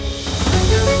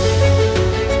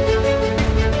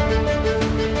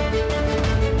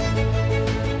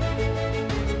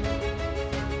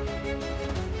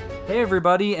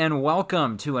everybody, and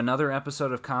welcome to another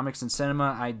episode of Comics and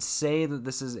Cinema. I'd say that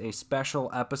this is a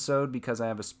special episode because I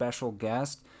have a special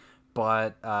guest,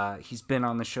 but he's been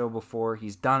on the show before.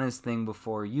 He's done his thing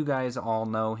before. You guys all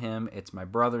know him. It's my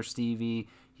brother, Stevie.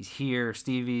 He's here.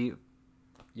 Stevie,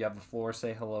 you have the floor.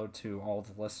 Say hello to all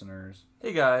the listeners.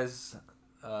 Hey, guys.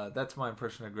 That's my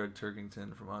impression of Greg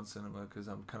Turkington from On Cinema, because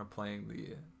I'm kind of playing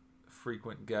the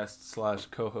frequent guest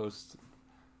 / co-host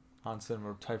On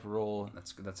Cinema type role.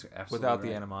 That's absolutely without right.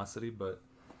 the animosity, but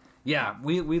yeah,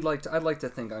 I'd like to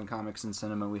think on Comics and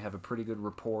Cinema we have a pretty good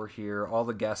rapport here. All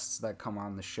the guests that come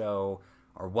on the show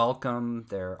are welcome,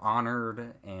 they're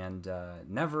honored, and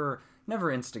never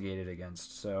instigated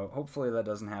against. So hopefully that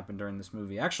doesn't happen during this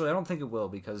movie. Actually, I don't think it will,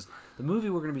 because the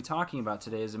movie we're going to be talking about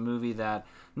today is a movie that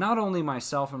not only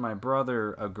myself and my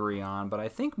brother agree on, but I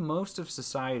think most of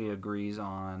society agrees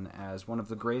on as one of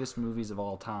the greatest movies of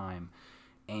all time.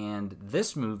 And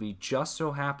this movie just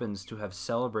so happens to have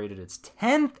celebrated its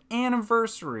 10th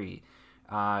anniversary,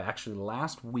 actually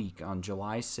last week on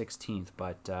July 16th.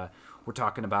 But we're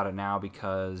talking about it now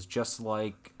because just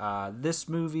like this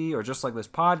movie, or just like this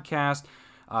podcast,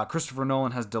 Christopher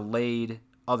Nolan has delayed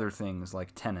other things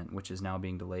like Tenet, which is now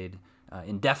being delayed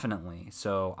indefinitely.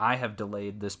 So I have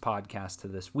delayed this podcast to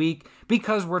this week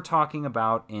because we're talking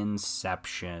about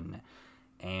Inception.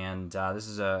 And this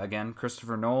is, again,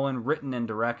 Christopher Nolan, written and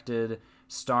directed,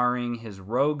 starring his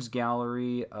rogues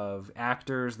gallery of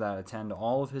actors that attend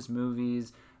all of his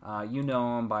movies. You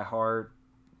know them by heart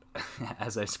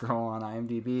as I scroll on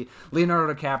IMDb.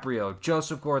 Leonardo DiCaprio,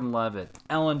 Joseph Gordon-Levitt,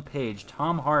 Ellen Page,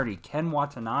 Tom Hardy, Ken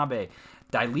Watanabe,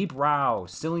 Dilip Rao,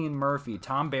 Cillian Murphy,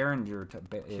 Tom Berenger,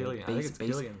 Killian. I think it's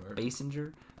Cillian Murphy.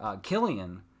 Basinger,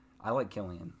 Killian. I like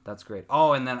Killian. That's great.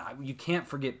 Oh, and then you can't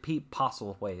forget Pete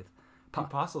Postlethwaite.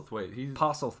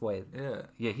 Postlethwaite.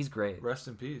 Yeah, he's great. Rest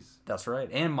in peace. That's right.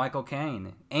 And Michael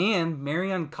Caine. And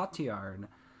Marion Cotillard,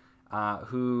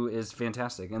 who is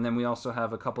fantastic. And then we also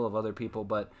have a couple of other people,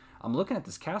 but I'm looking at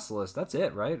this cast list. That's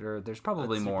it, right? Or there's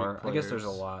probably more. I guess there's a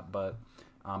lot, but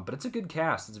it's a good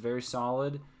cast. It's very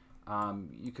solid.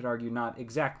 You could argue not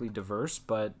exactly diverse,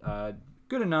 but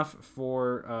good enough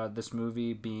for this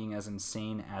movie being as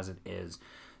insane as it is.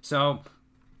 So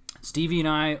Stevie and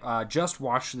I just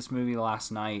watched this movie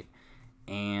last night,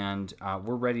 and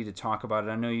we're ready to talk about it.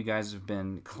 I know you guys have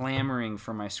been clamoring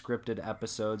for my scripted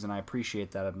episodes, and I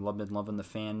appreciate that. I've been loving the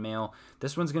fan mail.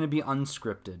 This one's going to be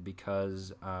unscripted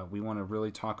because we want to really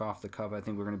talk off the cuff. I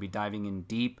think we're going to be diving in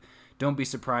deep. Don't be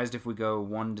surprised if we go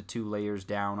 1 to 2 layers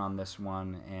down on this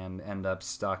one and end up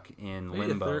stuck in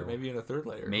limbo. Maybe in a third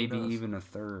layer. Maybe even a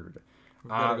third.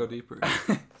 We've got to go deeper.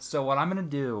 So what I'm going to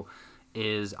do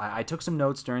is I took some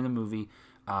notes during the movie,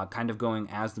 kind of going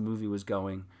as the movie was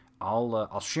going.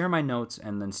 I'll share my notes,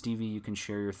 and then Stevie, you can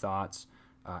share your thoughts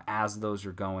as those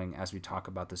are going as we talk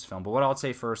about this film. But what I'll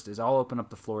say first is I'll open up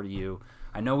the floor to you.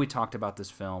 I know we talked about this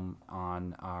film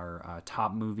on our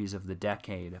Top Movies of the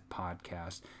Decade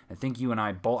podcast. I think you and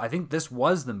I both. I think this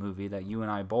was the movie that you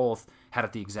and I both had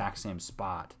at the exact same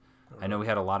spot. I know we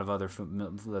had a lot of other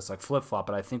lists like flip-flop,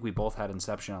 but I think we both had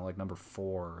Inception at like number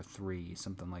 4 or 3,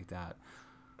 something like that.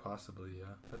 Possibly, yeah.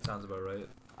 That sounds about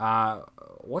right.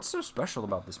 What's so special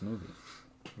about this movie?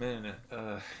 Man,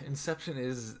 Inception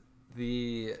is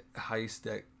the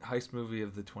heist movie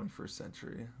of the 21st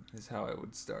century, is how I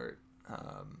would start.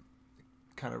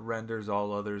 Kind of renders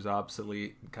all others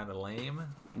obsolete and kind of lame.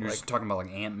 You're just talking about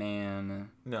like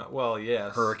Ant-Man? No, well,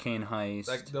 yes. Hurricane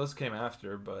Heist? Those came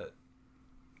after, but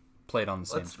played on the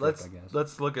same script, I guess.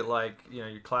 Let's look at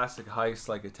your classic heist,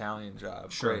 like Italian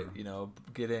Job. Sure. Great,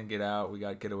 get in, get out. We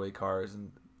got getaway cars, and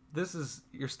this is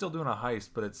you're still doing a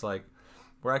heist, but it's like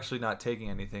we're actually not taking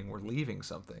anything. We're leaving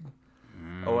something.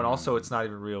 Oh, and also it's not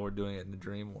even real. We're doing it in the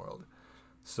dream world.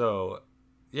 So,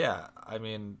 yeah, I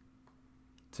mean,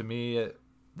 to me,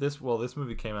 this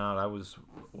movie came out. I would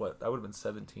have been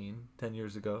 17, 10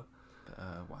 years ago.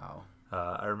 Wow.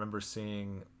 I remember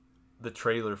seeing the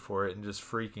trailer for it and just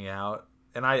freaking out.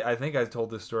 And I think I told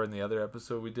this story in the other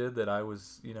episode we did, that I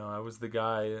was the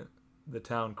guy, the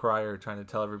town crier, trying to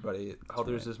tell everybody,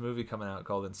 there's this movie coming out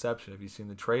called Inception. Have you seen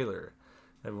the trailer?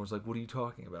 Everyone's like, what are you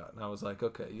talking about? And I was like,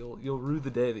 okay, you'll rue the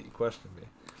day that you question me.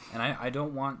 And I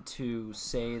don't want to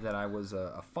say that I was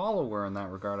a follower in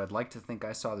that regard. I'd like to think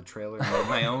I saw the trailer and made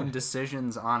my own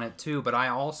decisions on it too, but I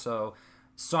also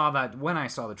saw that when I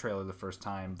saw the trailer the first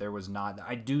time, there was not.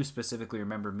 I do specifically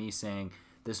remember me saying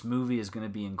this movie is going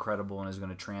to be incredible and is going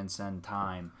to transcend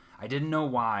time. I didn't know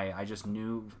why. I just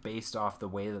knew based off the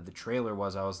way that the trailer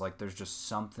was. I was like, there's just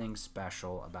something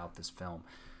special about this film.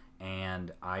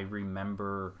 And I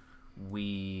remember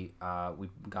we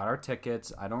got our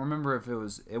tickets. I don't remember if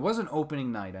it wasn't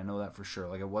opening night. I know that for sure.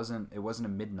 Like it wasn't a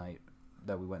midnight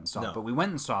that we went and saw it, but we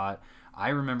went and saw it. I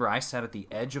remember I sat at the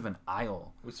edge of an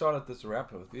aisle. We saw it at this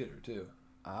Arapahoe Theater too.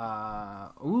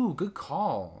 Ooh, good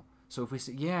call. So if we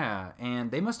see, yeah,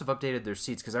 and they must have updated their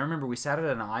seats because I remember we sat at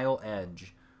an aisle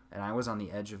edge, and I was on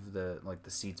the edge of the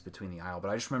seats between the aisle. But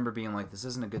I just remember being like, this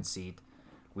isn't a good seat.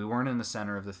 We weren't in the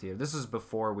center of the theater. This is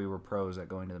before we were pros at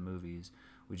going to the movies.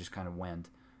 We just kind of went,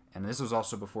 and this was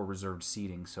also before reserved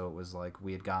seating. So it was like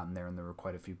we had gotten there, and there were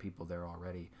quite a few people there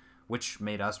already, which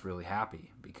made us really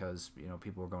happy because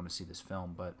people were going to see this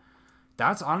film. But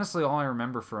that's honestly all I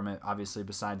remember from it, obviously,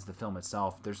 besides the film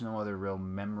itself. There's no other real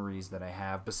memories that I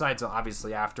have, besides,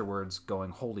 obviously, afterwards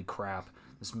going, holy crap,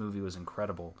 this movie was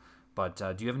incredible. But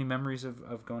do you have any memories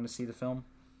of going to see the film?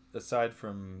 Aside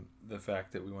from the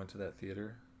fact that we went to that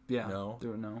theater? Yeah. No.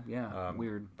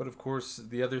 Weird. But, of course,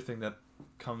 the other thing that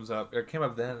comes up, or came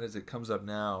up then as it comes up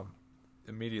now,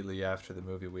 immediately after the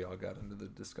movie, we all got into the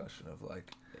discussion of,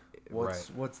 like,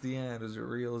 what's the end? Is it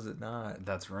real? Is it not?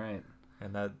 That's right.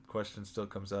 And that question still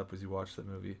comes up as you watch the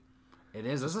movie. It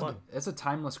is. It's a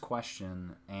timeless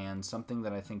question and something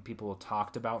that I think people have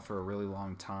talked about for a really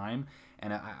long time.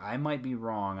 And I might be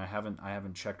wrong. I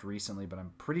haven't checked recently, but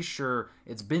I'm pretty sure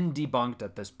it's been debunked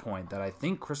at this point that I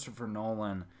think Christopher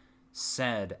Nolan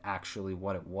said actually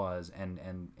what it was, and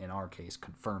in our case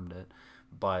confirmed it.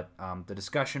 But the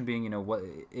discussion being, what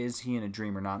is he in a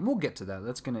dream or not? And we'll get to that.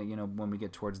 That's gonna, when we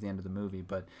get towards the end of the movie.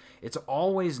 But it's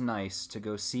always nice to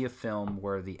go see a film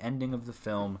where the ending of the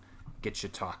film gets you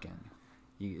talking.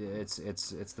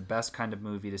 It's the best kind of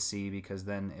movie to see because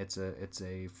then it's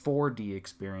a 4D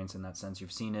experience in that sense.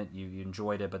 You've seen it, you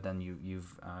enjoyed it, but then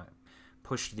you've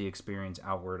pushed the experience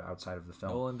outward outside of the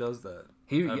film. Nolan does that.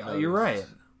 You're right.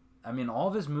 I mean, all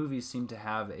of his movies seem to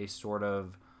have a sort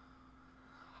of,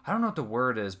 I don't know what the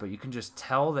word is, but you can just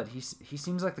tell that he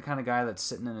seems like the kind of guy that's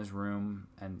sitting in his room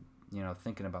and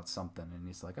thinking about something, and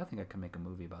he's like, I think I can make a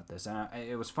movie about this. And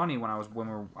it was funny when I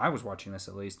was watching this,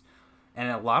 at least, and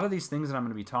a lot of these things that I'm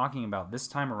going to be talking about this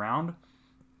time around,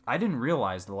 I didn't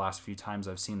realize the last few times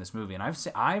I've seen this movie, and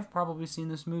I've probably seen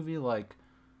this movie like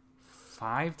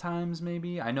 5 times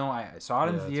maybe. I know I saw it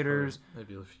in theaters.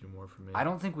 Maybe a few more for me. I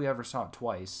don't think we ever saw it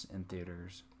twice in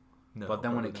theaters. No, but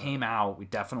then when it came out, we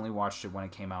definitely watched it when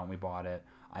it came out and we bought it.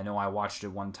 I know I watched it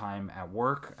one time at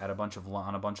work on a bunch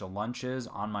of lunches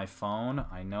on my phone.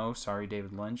 I know, sorry,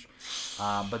 David Lynch.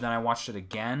 But then I watched it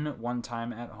again one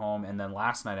time at home, and then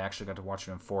last night I actually got to watch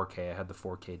it in 4K. I had the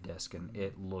 4K disc, and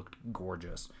it looked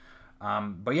gorgeous.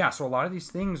 But yeah, so a lot of these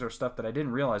things are stuff that I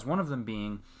didn't realize. One of them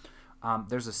being,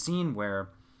 there's a scene where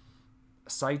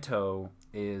Saito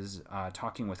is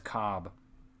talking with Cobb,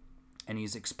 and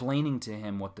he's explaining to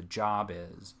him what the job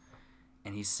is,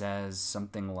 and he says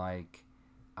something like,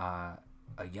 a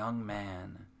young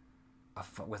man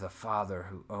with a father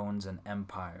who owns an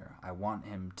empire. I want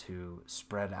him to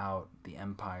spread out the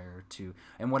empire to...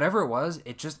 And whatever it was,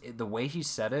 the way he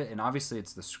said it, and obviously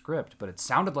it's the script, but it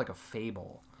sounded like a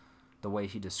fable, the way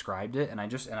he described it. And I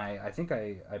think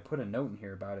I put a note in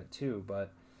here about it too,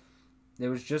 but it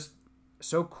was just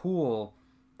so cool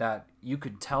that you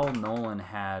could tell Nolan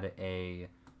had a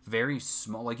very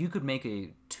small... Like, you could make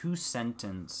a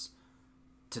 2-sentence...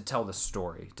 to tell the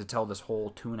story, to tell this whole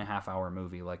 2.5-hour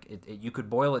movie. Like you could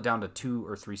boil it down to 2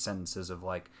 or 3 sentences of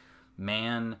like,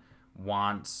 man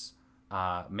wants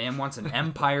an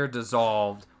empire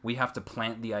dissolved. We have to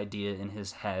plant the idea in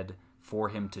his head for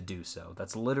him to do so.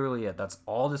 That's literally it. That's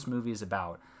all this movie is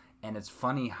about. And it's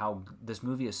funny how this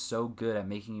movie is so good at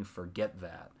making you forget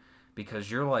that, because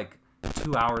you're like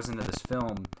 2 hours into this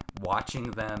film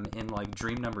watching them in like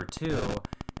dream number 2.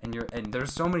 And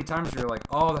there's so many times where you're like,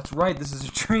 oh, that's right, this is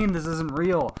a dream, this isn't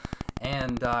real.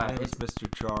 And my name is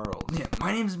Mr. Charles. Yeah,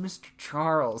 my name's Mr.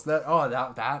 Charles.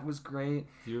 That was great.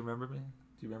 Do you remember me?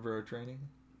 Do you remember our training?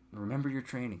 Remember your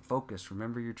training. Focus.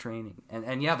 Remember your training.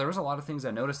 And yeah, there was a lot of things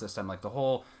I noticed this time, like the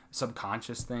whole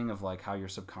subconscious thing of like how your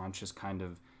subconscious kind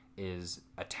of is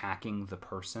attacking the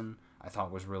person. I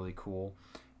thought was really cool.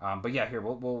 But yeah, here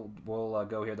we'll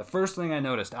go here. The first thing I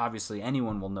noticed, obviously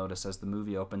anyone will notice as the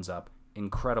movie opens up,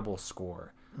 incredible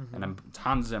score. Mm-hmm. And it's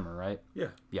Hans Zimmer, right?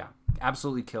 Yeah,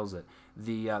 absolutely kills it.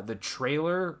 The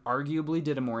trailer arguably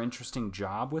did a more interesting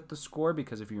job with the score,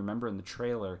 because if you remember in the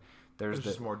trailer, there's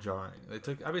just more jarring. It's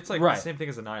like right. The same thing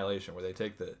as Annihilation, where they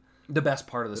take the best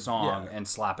part of the song yeah, and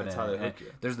slap it that's in. how they And hook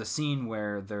you. there's the scene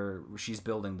where she's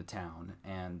building the town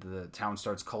and the town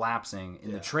starts collapsing.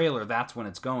 In the trailer, that's when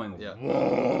it's going. Yeah.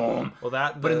 Whoom. Well,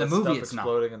 that But in the movie, stuff it's not.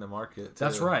 exploding in the market.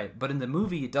 That's too. right. But in the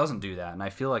movie, it doesn't do that, and I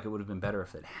feel like it would have been better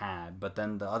if it had. But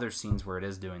then the other scenes where it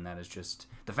is doing that is just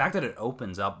the fact that it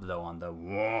opens up though on the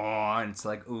whoa, and it's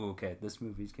like, ooh, okay, this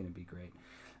movie's gonna be great.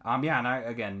 Yeah, and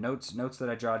again, notes that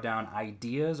I jot down.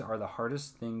 Ideas are the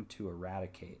hardest thing to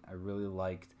eradicate. I really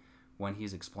liked when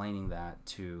he's explaining that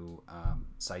to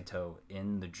Saito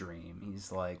in the dream.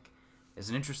 He's like, it's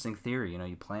an interesting theory. You know,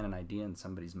 you plant an idea in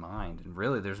somebody's mind, and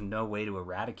really, there's no way to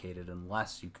eradicate it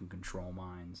unless you can control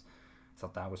minds. I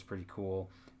thought that was pretty cool.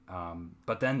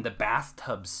 But then the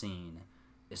bathtub scene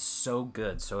is so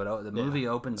good. So the movie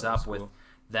opens up with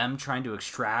them trying to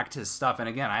extract his stuff. And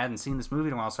again, I hadn't seen this movie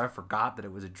in a while, so I forgot that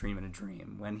it was a dream in a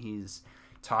dream. When he's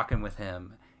talking with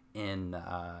him in,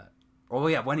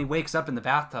 when he wakes up in the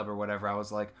bathtub or whatever, I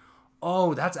was like,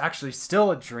 oh, that's actually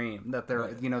still a dream. That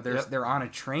they're, they're on a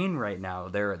train right now.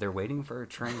 They're waiting for a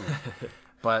train.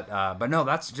 but no,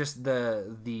 that's just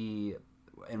the.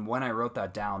 And when I wrote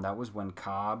that down, that was when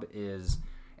Cobb is.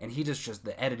 And he just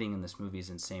the editing in this movie is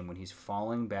insane when he's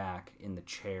falling back in the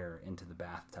chair into the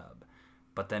bathtub.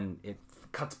 But then it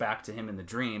cuts back to him in the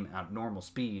dream at normal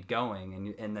speed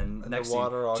going, and then next the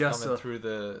water all just coming through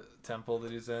the temple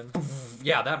that he's in.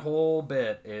 Yeah, that whole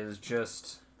bit is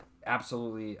just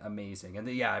absolutely amazing. And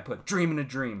I put dream in a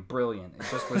dream, brilliant. It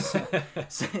just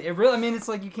was. It really. I mean, it's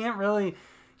like you can't really.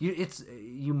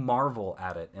 You marvel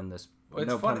at it in this. Well, it's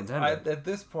no funny. pun intended. At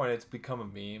this point, it's become a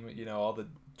meme. You know, all the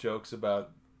jokes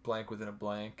about blank within a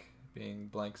blank being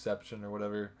blankception or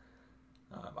whatever.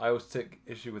 I always take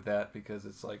issue with that because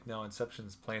it's like, no,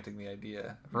 Inception's planting the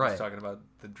idea. We're just talking about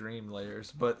the dream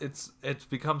layers. But it's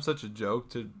become such a joke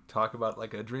to talk about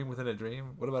like a dream within a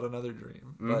dream. What about another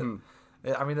dream? Mm-hmm.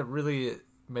 But I mean, it really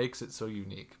makes it so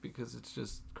unique because it's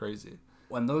just crazy.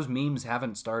 When those memes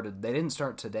haven't started, they didn't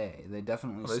start today. They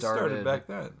definitely started back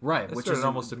then. Right. They which started is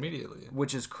almost immediately.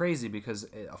 Which is crazy because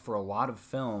for a lot of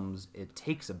films, it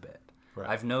takes a bit. Right.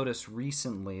 I've noticed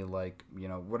recently, like,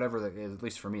 whatever, at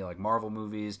least for me, like Marvel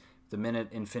movies, the minute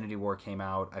Infinity War came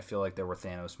out, I feel like there were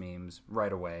Thanos memes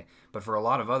right away. But for a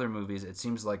lot of other movies, it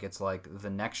seems like it's like the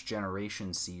next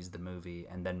generation sees the movie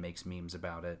and then makes memes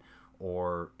about it.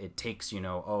 Or it takes,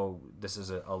 this is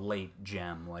a late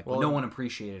gem. Like, no one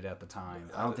appreciated it at the time.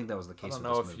 I don't think that was the case with this movie.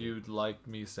 I don't know if you'd like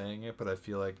me saying it, but I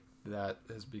feel like that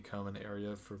has become an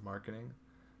area for marketing.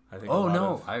 I think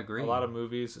I agree. A lot of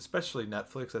movies, especially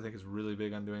Netflix, I think is really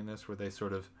big on doing this, where they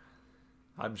sort of,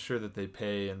 I'm sure that they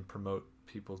pay and promote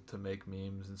people to make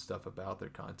memes and stuff about their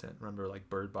content. Remember, like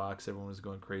Bird Box, everyone was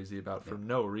going crazy about for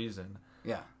no reason.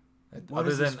 Yeah.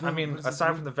 Other than,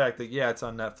 aside from the fact that it's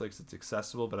on Netflix, it's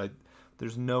accessible, but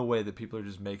there's no way that people are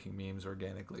just making memes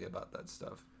organically about that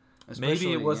stuff.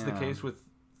 Maybe it was the case with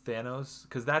Thanos,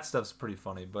 because that stuff's pretty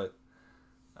funny, but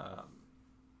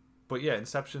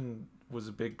Inception was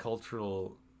a big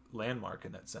cultural landmark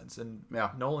in that sense, and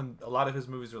Nolan, a lot of his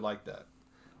movies are like that.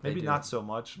 Maybe not so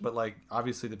much, but like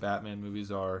obviously the Batman movies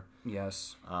are.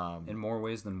 Yes, in more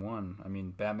ways than one. I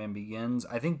mean, Batman Begins.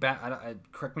 I think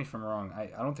correct me if I'm wrong.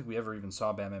 I don't think we ever even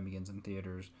saw Batman Begins in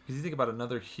theaters. Because you think about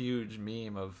another huge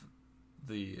meme of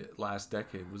the last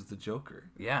decade was the Joker.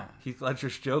 Yeah, Heath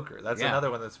Ledger's Joker. That's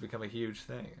another one that's become a huge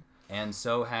thing. And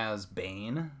so has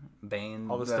Bane.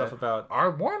 All the stuff about I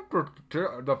want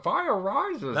the fire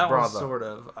rises. That brother. was sort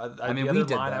of. I mean, the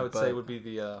other line I would say would be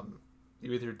the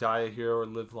you either die a hero or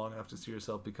live long enough to see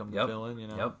yourself become the villain.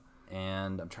 Yep.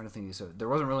 And I'm trying to think. So there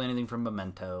wasn't really anything from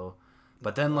Memento,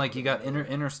 but then like you got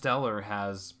Interstellar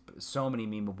has so many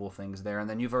memeable things there, and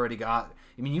then you've already got.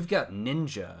 I mean, you've got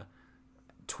Ninja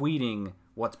tweeting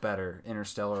what's better,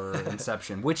 Interstellar or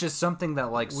Inception, which is something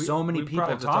that like so many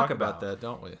people talk about that,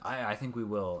 don't we? I think we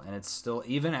will, and it's still,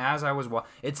 even as I was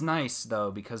it's nice though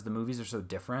because the movies are so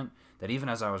different that even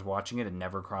as I was watching it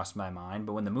never crossed my mind.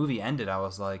 But when the movie ended, I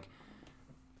was like,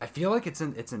 I feel like it's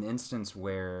an instance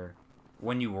where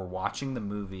when you were watching the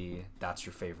movie, that's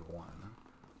your favorite one.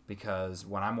 Because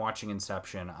when I'm watching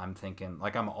Inception, I'm thinking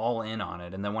like I'm all in on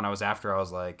it, and then when I was after, I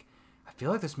was like, I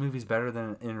feel like this movie's better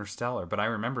than Interstellar. But I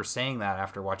remember saying that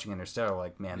after watching Interstellar,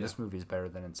 like, man, this movie's better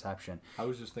than Inception. I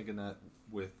was just thinking that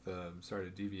with, sorry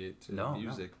to deviate to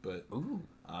music, but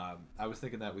I was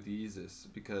thinking that with Yeezus,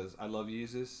 because I love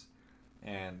Yeezus,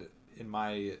 and in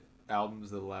my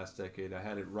albums of the last decade, I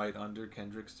had it right under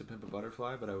Kendrick's To Pimp a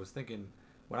Butterfly, but I was thinking,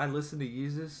 when I listen to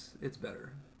Yeezus, it's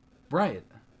better. Right.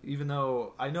 Even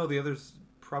though I know the other's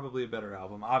probably a better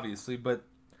album, obviously, but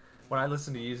when I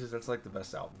listen to Yeezus, that's like the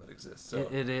best album that exists. So.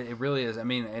 It really is. I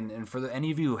mean, and for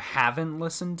any of you who haven't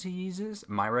listened to Yeezus,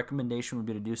 my recommendation would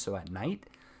be to do so at night.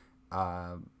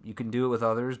 You can do it with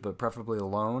others, but preferably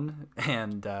alone.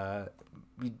 And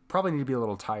you probably need to be a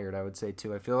little tired, I would say,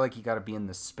 too. I feel like you got to be in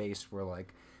this space where,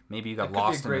 like, maybe you got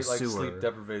lost in a sewer. Sleep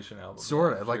deprivation album.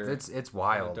 Sort of. Like, it's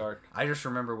wild. Dark. I just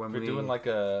remember when we're doing like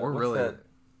a... We're really...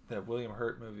 That William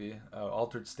Hurt movie,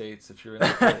 Altered States. If you're in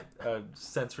like a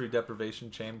sensory deprivation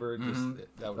chamber,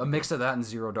 that would a mix of that and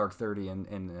Zero Dark 30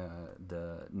 and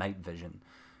the Night Vision.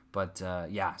 But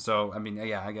yeah, so I mean,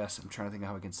 yeah, I guess I'm trying to think of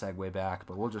how we can segue back,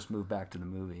 but we'll just move back to the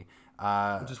movie.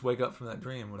 We'll just wake up from that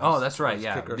dream. That's right.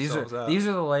 Yeah, these are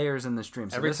the layers in this dream.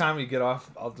 So every time you get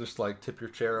off, I'll just like tip your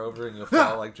chair over and you'll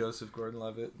fall like Joseph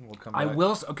Gordon-Levitt, and we'll come back. I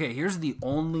will. Okay, here's the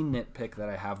only nitpick that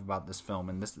I have about this film,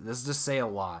 and this does say a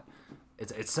lot.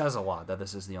 It says a lot that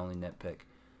this is the only nitpick.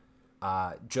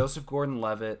 Joseph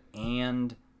Gordon-Levitt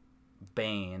and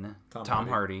Bane, Tom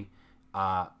Hardy,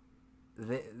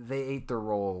 they ate their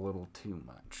role a little too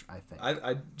much, I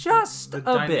think. Just a bit.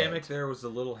 The dynamic there was a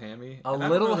little hammy. A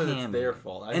little hammy. It's their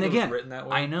fault. And again, it was written that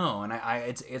way. I know, and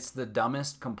it's the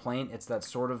dumbest complaint. It's that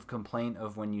sort of complaint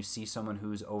of when you see someone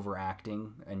who's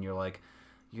overacting, and you're like,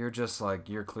 you're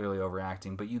clearly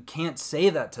overacting, but you can't say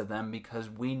that to them because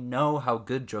we know how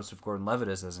good Joseph Gordon-Levitt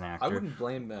is as an actor. I wouldn't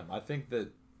blame them. I think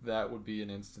that would be an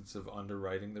instance of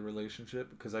underwriting the relationship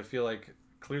because I feel like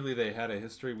clearly they had a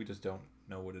history. We just don't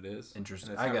know what it is.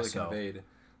 Interesting. And it's not really conveyed.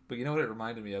 But you know what it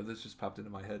reminded me of? This just popped into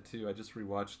my head too. I just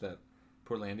rewatched that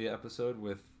Portlandia episode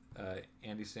with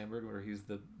Andy Samberg where he's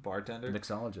the bartender. The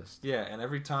mixologist. Yeah, and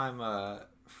every time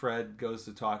Fred goes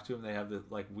to talk to him, they have the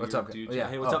like weird what's up, dude. Yeah.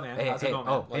 Hey, what's up, man? How's it going,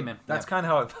 man? Hey, man. That's kind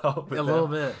of how it felt. A little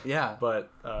bit, yeah.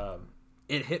 But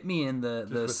it hit me in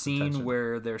the scene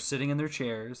where they're sitting in their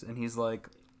chairs, and he's like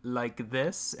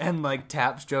this, and like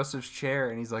taps Joseph's chair,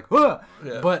 and he's like, "Whoa!"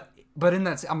 Yeah. But in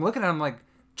that, I'm looking at him like,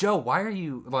 Joe, why are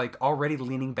you like already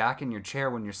leaning back in your chair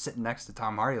when you're sitting next to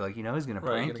Tom Hardy? Like, you know he's gonna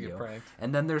prank you.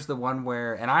 And then there's the one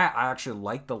where, and I actually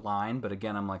like the line, but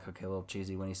again I'm like, okay, a little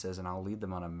cheesy when he says, "And I'll lead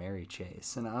them on a merry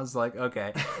chase," and I was like,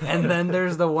 okay. And then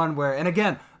there's the one where, and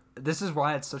again, this is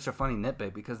why it's such a funny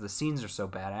nitpick because the scenes are so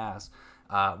badass.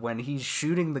 When he's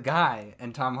shooting the guy,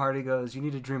 and Tom Hardy goes, "You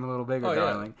need to dream a little bigger,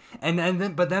 darling." Yeah.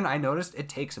 But then I noticed it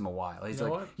takes him a while. He's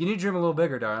like, "You need to dream a little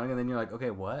bigger, darling," and then you're like,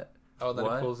 "Okay, what?" Oh, then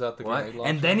he pulls out the grenade launcher.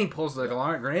 And then he pulls the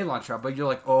grenade launcher out, but you're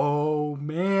like, "Oh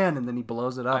man!" And then he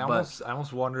blows it up. I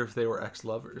almost wonder if they were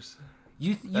ex-lovers.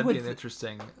 That'd be an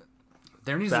interesting.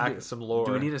 There needs to be some lore.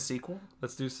 Do we need a sequel?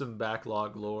 Let's do some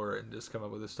backlog lore and just come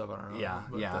up with this stuff on our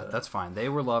own. Yeah, that's fine. They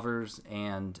were lovers,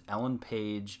 and Ellen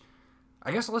Page.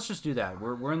 I guess let's just do that.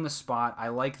 We're in the spot. I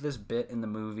like this bit in the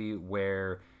movie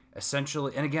where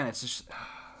essentially, and again, it's just.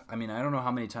 I mean, I don't know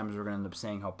how many times we're going to end up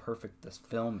saying how perfect this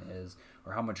film is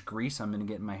or how much grease I'm going to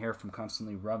get in my hair from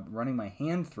constantly running my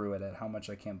hand through it at how much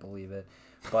I can't believe it.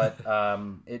 But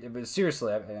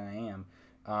seriously, I am.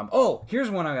 Here's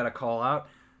one I got to call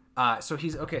out. So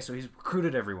he's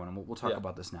recruited everyone, and we'll talk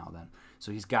about this now then.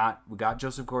 So we got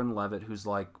Joseph Gordon-Levitt, who's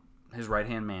like his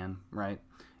right-hand man, right?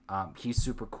 He's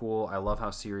super cool. I love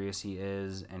how serious he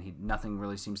is, and nothing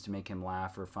really seems to make him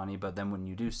laugh or funny. But then when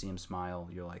you do see him smile,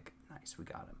 you're like, nice, we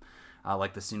got him.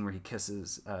 Like the scene where he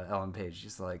kisses Ellen Page.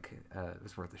 She's like, it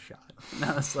was worth a shot. And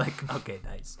I was like, okay,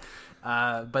 nice.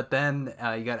 But then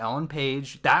you got Ellen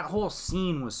Page. That whole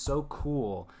scene was so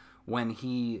cool when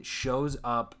he shows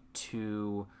up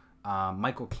to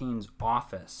Michael Caine's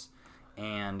office.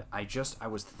 And I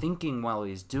was thinking while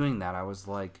he's doing that, I was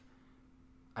like,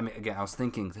 I was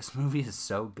thinking, this movie is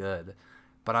so good.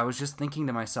 But I was just thinking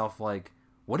to myself, like,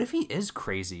 what if he is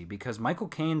crazy? Because Michael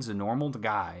Caine's a normal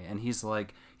guy, and he's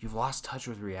like, you've lost touch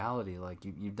with reality. Like,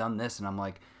 you've done this. And I'm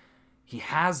like, he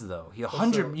has, though. You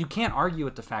can't argue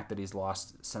with the fact that he's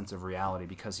lost sense of reality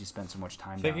because he spent so much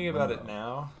time thinking about it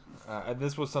now. And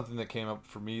this was something that came up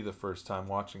for me the first time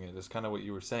watching it. Is kind of what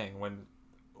you were saying.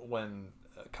 When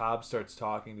Cobb starts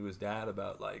talking to his dad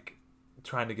about, like,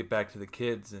 trying to get back to the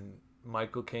kids, and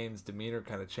Michael Caine's demeanor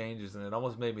kind of changes, and it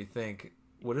almost made me think,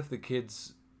 what if the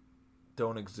kids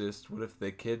don't exist? What if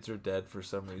the kids are dead for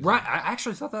some reason? Right, I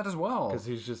actually thought that as well. Because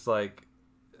he's just like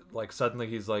suddenly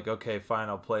he's like, okay, fine,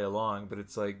 I'll play along. But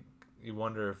it's like, you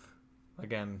wonder if,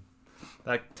 again,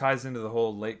 that ties into the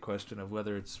whole late question of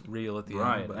whether it's real at the end.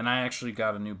 Right, and I actually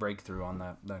got a new breakthrough on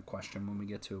that question when we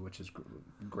get to it, which is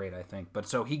great, I think. But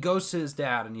so he goes to his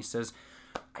dad and he says,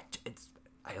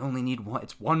 I only need one.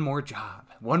 It's one more job.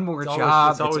 One more It's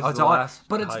job. always It's the last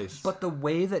but heist. but the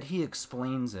way that he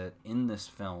explains it in this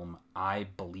film, I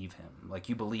believe him. Like,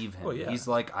 you believe him. Well, yeah. He's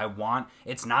like, I want.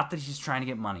 It's not that he's trying to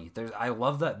get money. I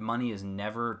love that money is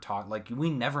never taught. Like, we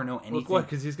never know anything. Look, what?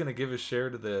 Because he's gonna give his share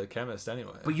to the chemist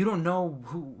anyway. But you don't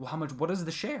know how much. What is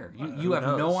the share? You Who have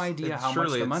no knows? idea how much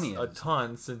Surely the it's money a is.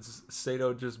 ton, since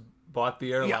Sato just bought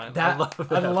the airline. Yeah,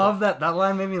 that, I love that. That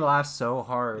line made me laugh so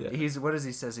hard. Yeah. What does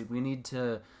he says? We need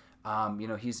to,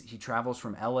 he travels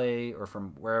from L.A. or from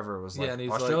wherever it was, like and he's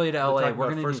Australia like, to L.A. We're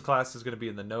gonna first class is gonna be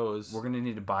in the nose. We're gonna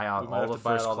need to buy out We might all have the to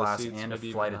buy out first all the class seats, and a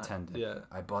maybe flight even not. attendant. Yeah.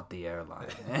 I bought the airline,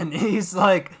 and he's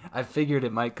like, I figured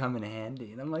it might come in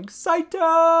handy, and I'm like,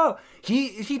 Saito.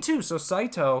 He too. So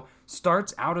Saito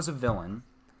starts out as a villain,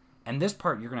 and this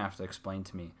part you're gonna have to explain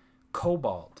to me.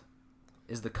 Cobalt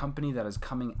is the company that is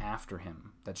coming after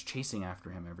him, that's chasing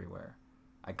after him everywhere.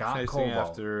 I got Chasing Cobalt.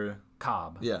 after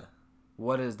Cobb. Yeah.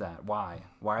 What is that? Why?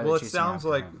 Why are Well, they it chasing sounds after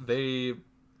like him? they.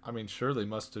 I mean, sure, they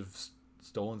must have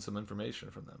stolen some information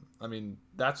from them. I mean,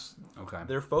 that's Okay.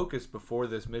 their focus before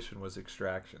this mission was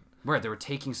extraction. Right, they were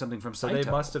taking something from So Saito. they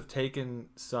must have taken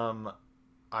some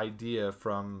idea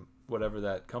from whatever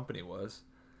that company was,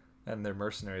 and their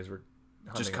mercenaries were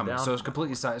hunting just him coming. down. So it's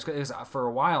completely. For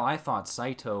a while, I thought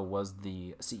Saito was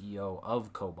the CEO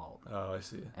of Cobalt, Oh, I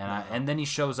see. and then he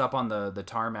shows up on the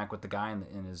tarmac with the guy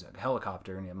in his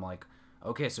helicopter, and I'm like,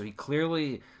 okay, so he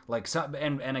clearly like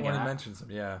and again, When he mentions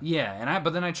him, yeah. yeah,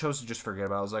 but then I chose to just forget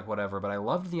about it. I was like, whatever. But I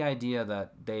loved the idea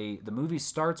that the movie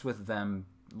starts with them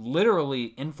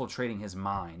literally infiltrating his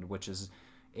mind, which is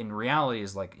in reality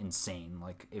is like insane.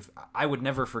 Like, if I would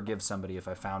never forgive somebody if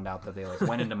I found out that they like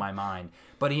went into my mind,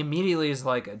 but he immediately is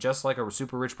like, just like a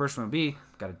super rich person would be,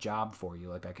 got a job for you.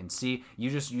 Like, I can see you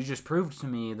just proved to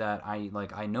me that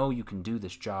I know you can do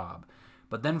this job.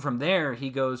 But then from there, he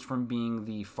goes from being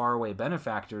the faraway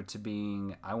benefactor to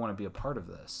being, I want to be a part of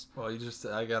this. Well,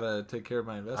 I gotta take care of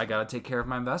my investment. I got to take care of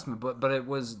my investment. But it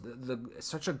was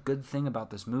such a good thing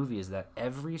about this movie is that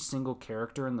every single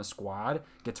character in the squad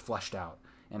gets fleshed out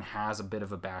and has a bit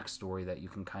of a backstory that you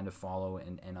can kind of follow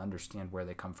and understand where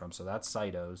they come from. So that's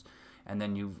Saito's. And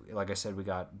then like I said, we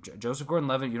got Joseph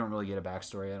Gordon-Levitt. You don't really get a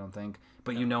backstory, I don't think.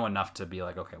 But you know enough to be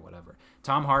like, okay, whatever.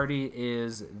 Tom Hardy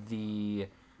is the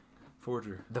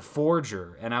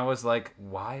forger. And I was like,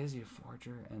 why is he a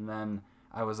forger? And then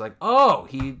I was like, oh,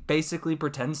 he basically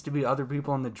pretends to be other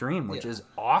people in the dream, which is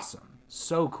awesome.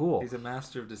 So cool. He's a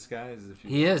master of disguise.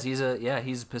 He is. He's pistachio.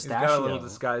 He's got a little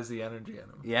disguise the energy in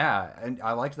him. Yeah, and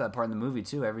I liked that part in the movie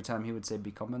too. Every time he would say,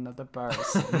 "Become another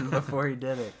person," before he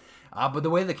did it. But the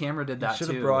way the camera did that He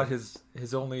should have brought his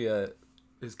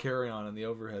carry-on in the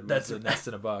overhead. That's a nest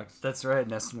in a box. That's right,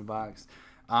 nest in a box.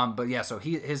 But yeah, so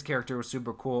his character was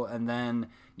super cool, and then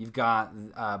you've got,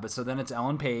 so then it's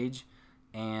Ellen Page,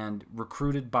 and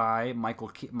recruited by Michael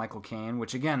Caine,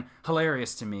 which again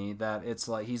hilarious to me that it's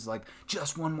like he's like,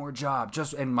 just one more job,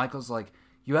 and Michael's like,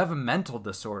 you have a mental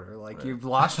disorder, like right. You've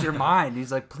lost your mind.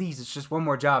 He's like, please, it's just one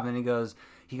more job. And then he goes,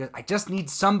 I just need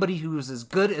somebody who's as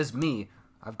good as me.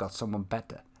 I've got someone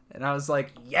better. And I was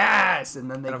like, yes. And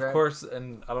then of course,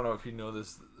 and I don't know if you know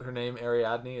this, her name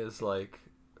Ariadne is like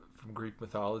from Greek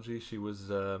mythology. She was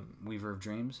Weaver of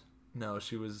Dreams. No,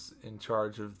 she was in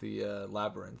charge of the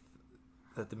labyrinth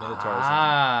that the Minotaur's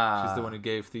in. She's the one who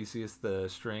gave Theseus the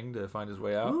string to find his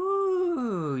way out.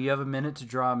 Ooh, you have a minute to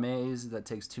draw a maze that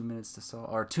takes 2 minutes to solve,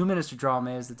 or 2 minutes to draw a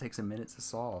maze that takes a minute to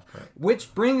solve. Right.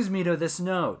 Which brings me to this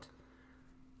note.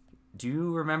 Do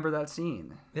you remember that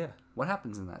scene? Yeah. What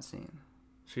happens in that scene?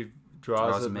 She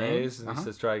draws a maze, and he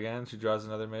says, "Try again." She draws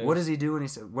another maze. What does he do?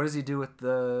 What does he do with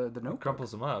the notebook?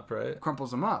 Crumbles them up, right?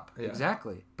 Crumbles them up. Yeah.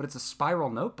 Exactly. But it's a spiral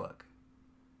notebook.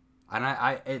 And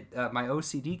my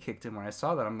OCD kicked in when I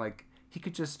saw that. I'm like, he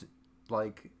could just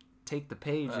like take the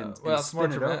page and it's spin more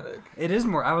it dramatic. Over. It is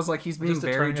more. I was like, he's being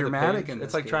very dramatic.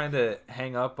 It's like trying to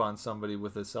hang up on somebody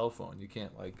with a cell phone. You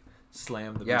can't like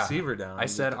slam the receiver down. I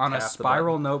said on a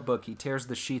spiral notebook, he tears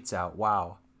the sheets out.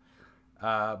 Wow.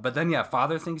 But then,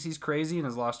 father thinks he's crazy and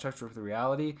has lost touch with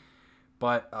reality.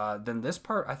 But then this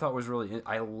part I thought was really...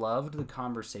 I loved the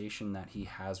conversation that he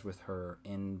has with her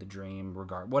in the dream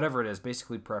whatever it is,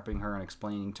 basically prepping her and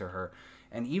explaining to her.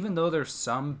 And even though there's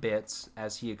some bits,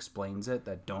 as he explains it,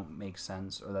 that don't make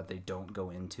sense or that they don't go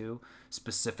into,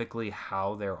 specifically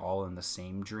how they're all in the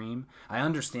same dream, I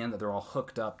understand that they're all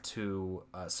hooked up to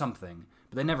something,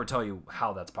 but they never tell you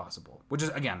how that's possible. Which is,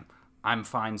 again... I'm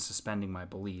fine suspending my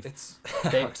belief. It's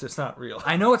not real.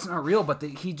 I know it's not real, but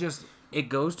it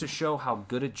goes to show how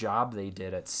good a job they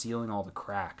did at sealing all the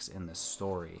cracks in this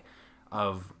story.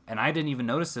 And I didn't even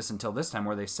notice this until this time,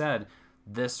 where they said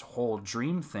this whole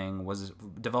dream thing was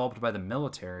developed by the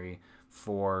military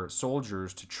for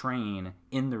soldiers to train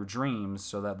in their dreams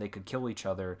so that they could kill each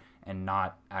other and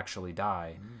not actually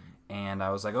die. And I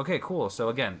was like, okay, cool. So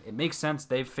again, it makes sense.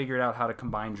 They've figured out how to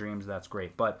combine dreams. That's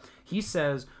great. But he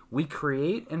says we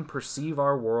create and perceive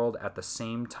our world at the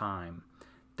same time.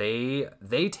 They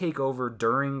take over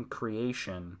during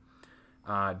creation.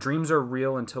 Dreams are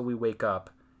real until we wake up,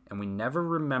 and we never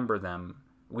remember them.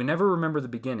 We never remember the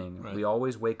beginning. Right. We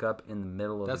always wake up in the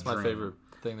middle of the dream. That's my favorite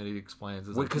thing that he explains.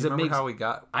 Is because it makes how we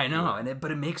got. I know,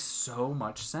 but it makes so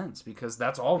much sense because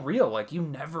that's all real. Like you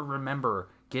never remember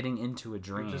getting into a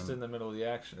dream. You're just in the middle of the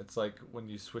action. It's like when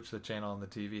you switch the channel on the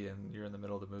TV and you're in the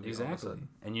middle of the movie. Exactly.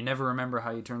 And you never remember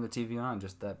how you turned the TV on.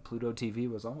 Just that Pluto TV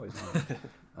was always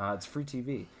on. It's free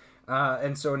TV.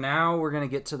 And so now we're going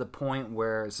to get to the point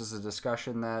where this is a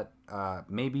discussion that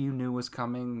maybe you knew was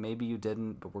coming, maybe you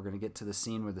didn't, but we're going to get to the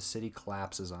scene where the city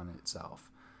collapses on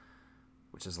itself,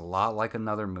 which is a lot like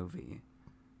another movie,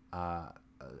 a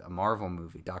Marvel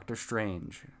movie, Doctor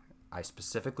Strange. I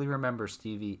specifically remember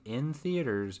Stevie in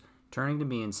theaters turning to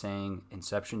me and saying,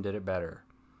 Inception did it better.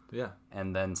 Yeah.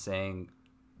 And then saying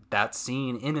that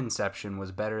scene in Inception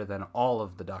was better than all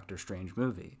of the Doctor Strange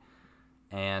movie.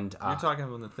 And you're talking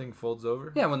when the thing folds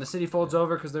over? Yeah, when the city folds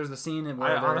over, because there's the scene in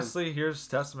where honestly, here's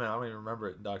testament. I don't even remember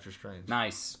it in Doctor Strange.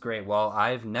 Nice, great. Well,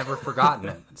 I've never forgotten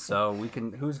it, so we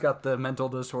can. Who's got the mental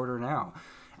disorder now?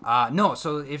 No.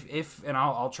 So if and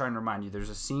I'll try and remind you. There's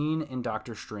a scene in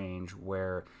Doctor Strange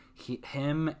where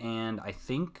him and I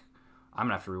think I'm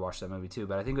gonna have to rewatch that movie too,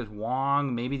 but I think it was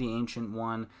Wong, maybe the Ancient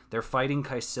One. They're fighting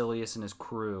Caecilius and his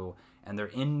crew, and they're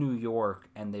in New York,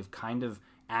 and they've kind of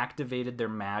activated their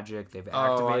magic. They've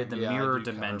activated the mirror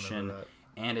dimension,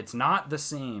 and it's not the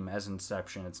same as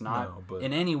Inception. It's not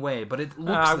in any way, but it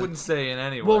looks. I wouldn't say in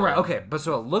any way. Well, right, okay, but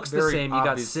so it looks the same. You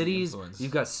got influenced.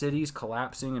 you've got cities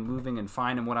collapsing and moving and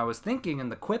fine. And what I was thinking,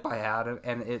 and the quip I had,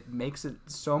 and it makes it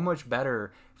so much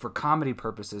better for comedy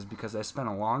purposes because I spent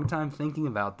a long time thinking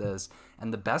about this.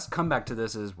 And the best comeback to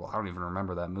this is, well, I don't even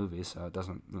remember that movie, so it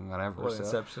doesn't, whatever. What, so.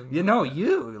 Inception? You're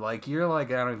like,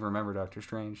 I don't even remember Doctor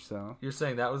Strange, so. You're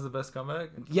saying that was the best comeback?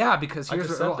 Yeah, because here's... I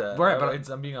just said that. Right, but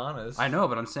I'm being honest. I know,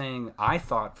 but I'm saying I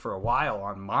thought for a while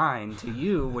on mine to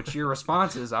you, which your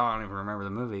response is, I don't even remember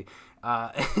the movie. Come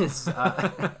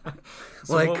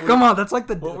on, that's like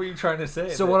the... What were you trying to say?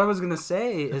 So what I was going to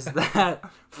say is that,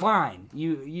 fine,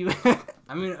 you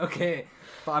I mean, okay...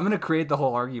 I'm gonna create the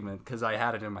whole argument because I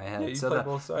had it in my head. Yeah, you play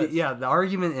both sides. The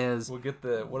argument is we'll get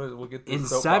the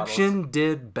Inception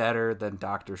did better than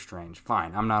Doctor Strange.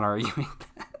 Fine, I'm not arguing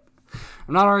that.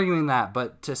 I'm not arguing that,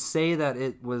 but to say that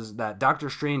it was that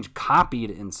Doctor Strange copied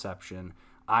Inception,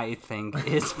 I think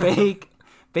is fake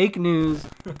news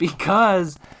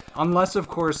because unless of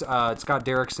course Scott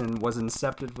Derrickson was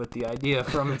incepted with the idea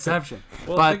from Inception.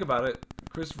 Well, think about it.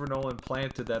 Christopher Nolan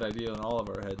planted that idea in all of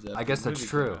our heads. I guess that's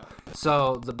true.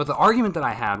 So, but the argument that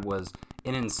I had was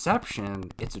in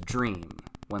Inception, it's a dream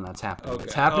when that's happening. Okay.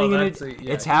 It's happening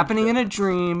it's happening in a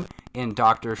dream. In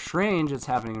Doctor Strange, it's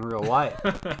happening in real life.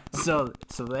 so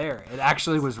there, it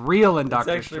actually was real in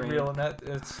Doctor Strange. It's actually real, and that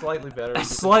it's slightly better.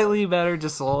 Slightly better,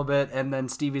 just a little bit. And then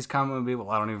Stevie's comment would be, "Well,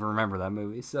 I don't even remember that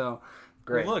movie." So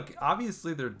great. Well, look,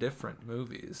 obviously they're different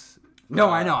movies. No,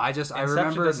 I know. I Inception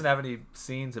remember. Doesn't have any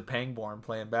scenes of Pangborn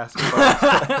playing basketball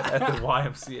at the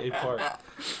YMCA park.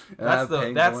 That's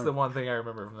the one thing I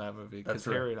remember from that movie. Because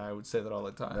Harry and I would say that all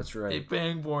the time. That's right. Hey,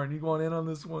 Pangborn, you going in on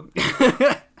this one?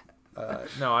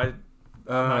 No, I'm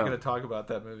not going to talk about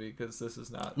that movie because this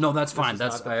is not. No, that's fine.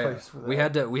 We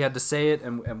had to say it,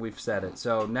 and we've said it.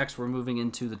 So next, we're moving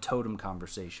into the totem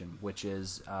conversation, which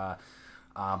is.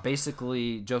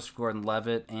 Basically, Joseph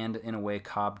Gordon-Levitt and, in a way,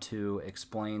 Cobb 2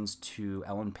 explains to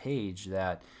Ellen Page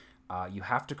that you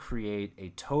have to create a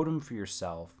totem for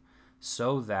yourself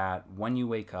so that when you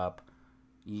wake up,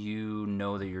 you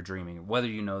know that you're dreaming, whether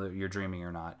you know that you're dreaming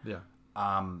or not. Yeah.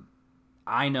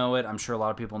 I know it. I'm sure a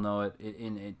lot of people know it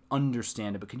and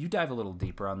understand it. But can you dive a little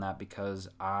deeper on that? Because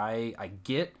I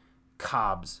get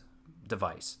Cobb's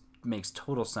device. Makes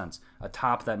total sense. A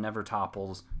top that never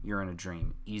topples, you're in a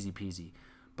dream. Easy peasy.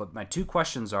 But my two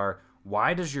questions are,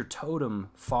 why does your totem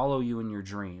follow you in your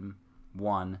dream?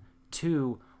 1.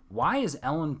 2, why is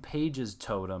Ellen Page's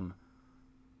totem,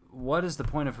 what is the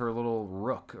point of her little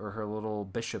rook or her little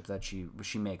bishop that she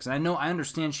makes? And I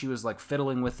understand she was like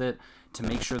fiddling with it to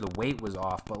make sure the weight was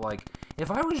off, but like if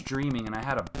I was dreaming and I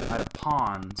had a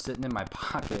pawn sitting in my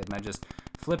pocket and I just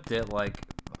flipped it, like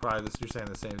probably you're saying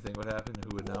the same thing would happen.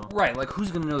 Who would know? Right, like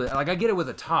who's gonna know that? Like I get it with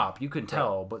a top, you can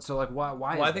tell, but so like why?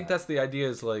 Well, I think that's the idea.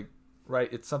 Is like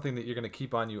right, it's something that you're gonna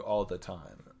keep on you all the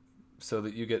time. so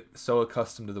that you get so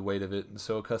accustomed to the weight of it and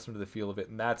so accustomed to the feel of it.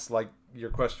 And that's like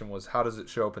your question was, how does it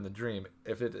show up in the dream?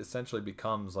 If it essentially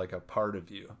becomes like a part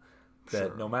of you,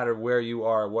 that no matter where you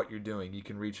are, what you're doing, you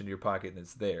can reach into your pocket and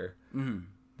it's there. Mm-hmm.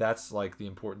 That's like the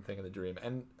important thing in the dream.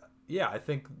 And yeah, I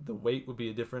think the weight would be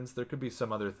a difference. There could be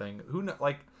some other thing.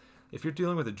 Like, if you're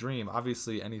dealing with a dream,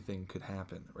 obviously anything could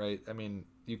happen, right? I mean,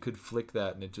 you could flick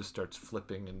that and it just starts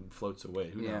flipping and floats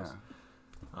away. Who knows?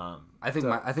 I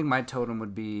think my totem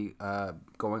would be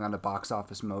going on to Box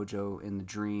Office Mojo in the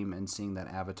dream and seeing that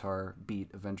Avatar beat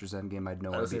Avengers Endgame. I'd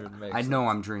know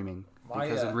I'm dreaming,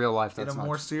 because in real life that's in a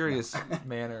more serious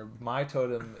manner. My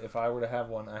totem, if I were to have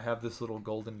one, I have this little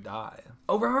golden die.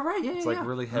 Oh right, yeah. It's like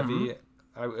really heavy.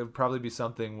 Mm-hmm. It would probably be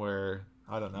something where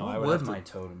I don't know. What I would have my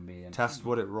totem be? Test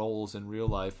what it rolls in real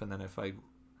life, and then if I,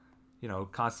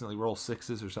 constantly roll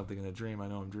 6s or something in a dream, I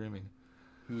know I'm dreaming.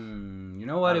 You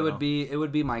know what? It would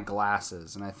be my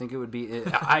glasses, and I think it would be.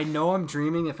 I know I'm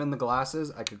dreaming if in the glasses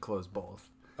I could close both,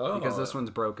 because this one's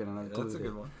broken and I glued that's a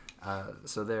good one.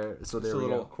 So there Just we a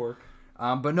little go. quirk.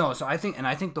 But no, so I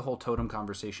think the whole totem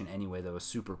conversation anyway, though, was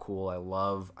super cool.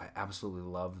 I absolutely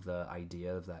love the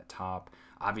idea of that top.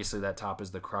 Obviously, that top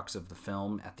is the crux of the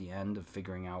film at the end of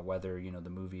figuring out whether the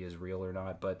movie is real or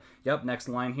not. But yep, next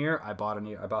line here. I bought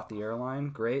the airline.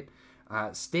 Great.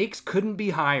 Stakes couldn't be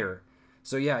higher.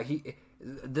 So yeah,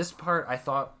 this part I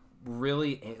thought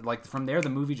really, like, from there the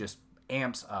movie just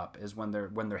amps up. Is when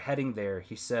they're heading there.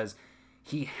 He says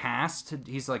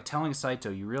he's like telling Saito,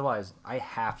 you realize I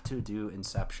have to do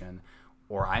Inception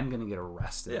or I'm going to get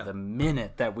arrested the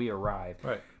minute that we arrive.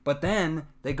 Right. But then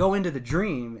they go into the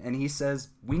dream and he says,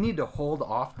 we need to hold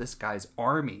off this guy's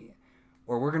army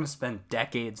or we're going to spend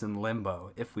decades in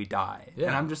limbo if we die. Yeah.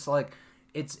 And I'm just like,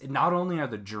 it's not only are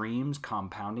the dreams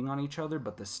compounding on each other,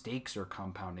 but the stakes are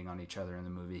compounding on each other in the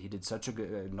movie.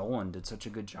 Nolan did such a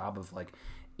good job of, like,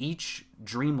 each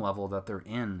dream level that they're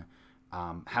in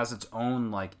has its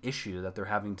own, like, issue that they're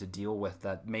having to deal with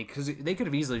because they could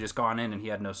have easily just gone in and he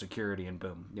had no security and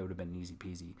boom, it would have been easy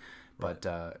peasy. But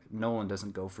Nolan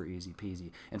doesn't go for easy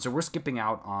peasy. And so we're skipping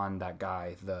out on that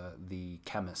guy, the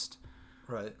chemist.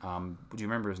 Right. Do you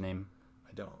remember his name?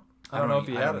 I don't. I don't know if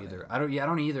he had it either. I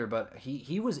don't either, but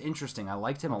he was interesting. I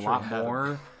liked him a lot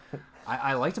more.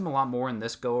 I liked him a lot more in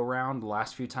this go around. The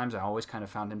last few times I always kind of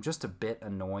found him just a bit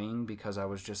annoying because I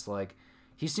was just like,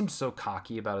 he seemed so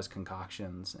cocky about his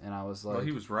concoctions, and I was like, well,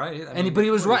 he was right. But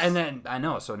he was right, and then I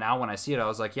know. So now when I see it, I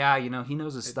was like, yeah, he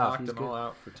knows his stuff. Knocked them all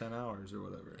out for 10 hours or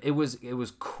whatever. It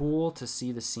was cool to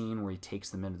see the scene where he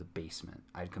takes them into the basement.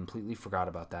 I'd completely forgot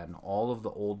about that, and all of the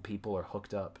old people are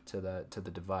hooked up to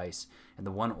the device, and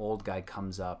the one old guy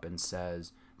comes up and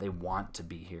says they want to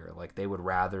be here, like they would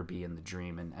rather be in the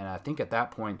dream, and I think at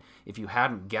that point, if you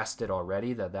hadn't guessed it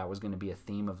already, that was going to be a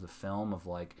theme of the film of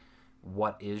like,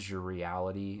 what is your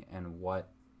reality and what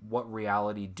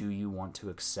reality do you want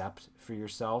to accept for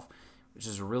yourself, which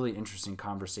is a really interesting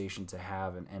conversation to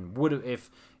have, and would have, if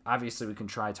obviously we can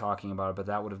try talking about it, but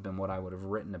that would have been what I would have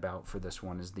written about for this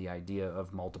one, is the idea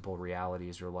of multiple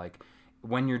realities, or like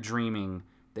when you're dreaming,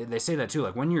 they say that too,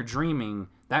 like when you're dreaming,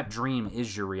 that dream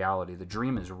is your reality. The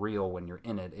dream is real when you're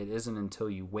in it. It isn't until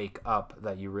you wake up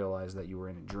that you realize that you were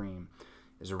in a dream.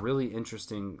 Is a really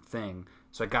interesting thing.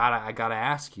 So I gotta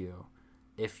ask you,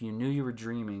 if you knew you were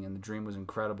dreaming and the dream was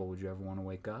incredible, would you ever want to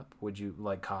wake up? Would you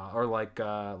like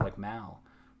Mal?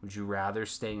 Would you rather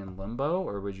stay in limbo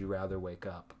or would you rather wake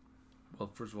up?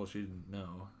 Well, first of all, she didn't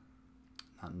know.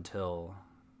 Not until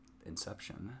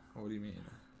Inception. What do you mean?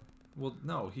 Well,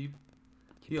 no, he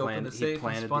opened the safe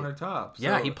and spun her top. So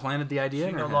yeah, he planted the idea.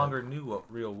 She no longer knew what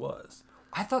real was.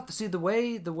 I thought, the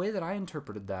way that I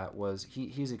interpreted that was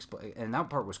he's explaining, and that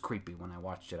part was creepy when I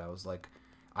watched it. I was like,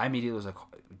 I immediately was like,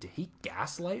 did he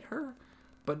gaslight her?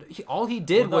 But all he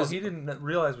did was he didn't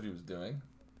realize what he was doing,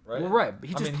 right? Well, right.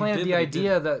 He just planted the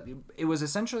idea that it was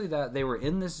essentially that they were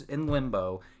in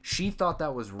limbo. She thought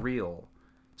that was real,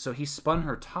 so he spun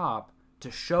her top to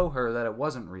show her that it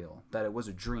wasn't real, that it was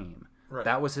a dream. Right.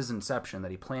 That was his inception.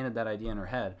 That he planted that idea in her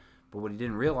head. But what he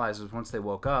didn't realize was once they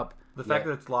woke up, the fact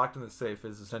that it's locked in the safe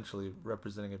is essentially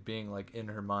representing it being like in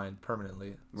her mind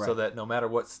permanently, so that no matter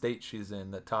what state she's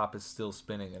in, the top is still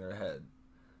spinning in her head,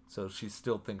 so she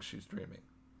still thinks she's dreaming.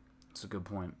 That's a good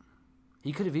point.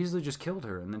 He could have easily just killed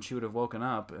her, and then she would have woken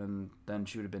up, and then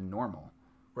she would have been normal.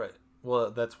 Right. Well,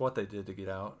 that's what they did to get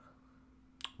out.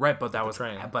 Right, but that was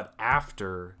but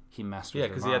after he messed with her.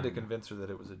 Yeah, because he had to convince her that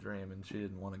it was a dream, and she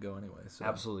didn't want to go anyway. So.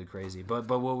 Absolutely crazy. But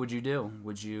what would you do?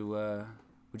 Would you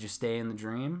stay in the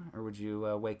dream, or would you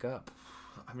wake up?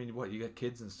 I mean, what, you got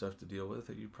kids and stuff to deal with,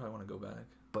 you probably want to go back.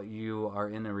 But you are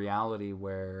in a reality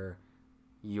where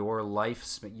your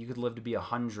life, you could live to be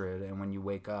 100, and when you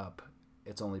wake up,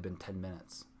 it's only been 10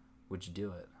 minutes. Would you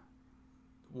do it?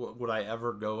 Would I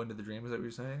ever go into the dream? Is that what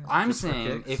you're saying? I'm Just for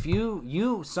saying kicks? if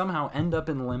you somehow end up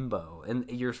in limbo and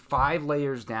you're 5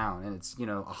 layers down and it's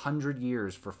 100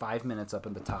 years for 5 minutes up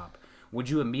at the top, would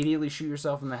you immediately shoot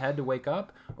yourself in the head to wake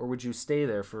up, or would you stay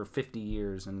there for 50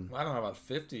 years and I don't know about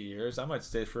 50 years. I might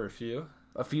stay for a few.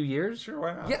 a few years? Sure,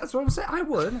 why not? Yeah, that's what I'm saying. I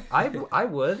would. I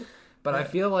would. But I Yeah.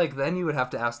 feel like then you would have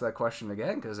to ask that question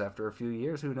again, because after a few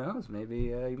years, who knows? Maybe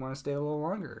you want to stay a little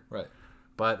longer. Right.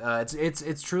 But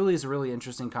it's truly is a really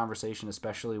interesting conversation,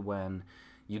 especially when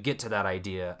you get to that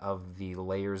idea of the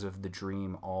layers of the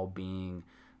dream all being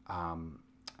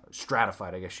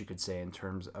stratified, I guess you could say, in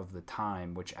terms of the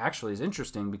time, which actually is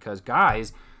interesting because,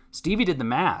 guys, Stevie did the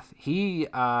math. He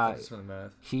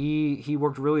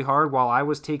worked really hard while I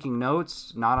was taking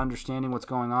notes, not understanding what's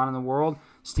going on in the world.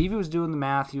 Stevie was doing the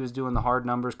math. He was doing the hard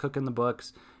numbers, cooking the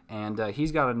books. And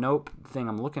he's got a note thing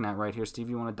I'm looking at right here. Steve,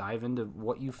 you want to dive into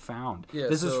what you found? Yeah,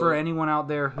 this is for anyone out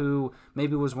there who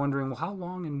maybe was wondering, well, how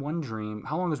long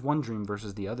is one dream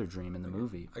versus the other dream in the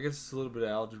movie? I guess it's a little bit of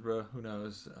algebra. Who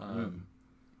knows?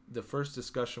 The first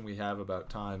discussion we have about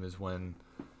time is when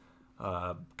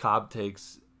Cobb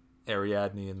takes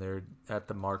Ariadne and they're at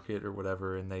the market or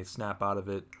whatever, and they snap out of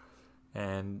it.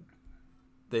 And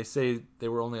they say they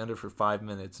were only under for 5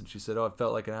 minutes. And she said, oh, it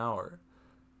felt like an hour.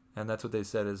 And that's what they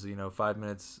said is, 5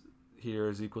 minutes here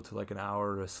is equal to like an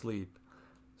hour asleep.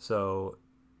 So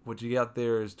what you get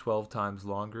there is 12 times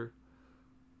longer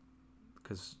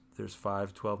because there's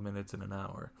 12 minutes in an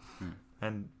hour.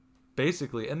 And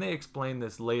basically, and they explain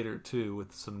this later too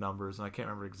with some numbers, and I can't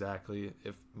remember exactly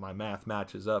if my math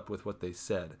matches up with what they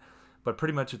said. But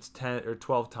pretty much it's 10 or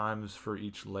 12 times for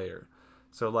each layer.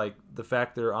 So like the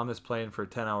fact they're on this plane for a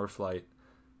 10-hour flight,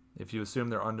 if you assume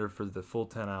they're under for the full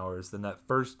 10 hours, then that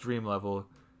first dream level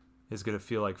is going to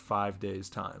feel like 5 days'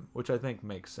 time, which I think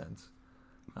makes sense.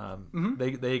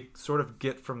 They sort of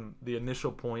get from the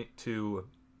initial point to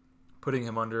putting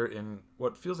him under in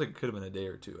what feels like it could have been a day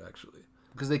or two, actually.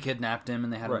 Because they kidnapped him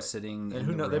and they had him Right. sitting And in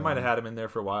who the knows? They room. might have had him in there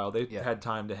for a while. They Yeah. had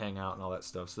time to hang out and all that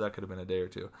stuff, so that could have been a day or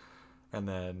two. And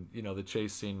then, the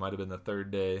chase scene might have been the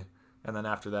third day. And then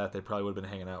after that, they probably would have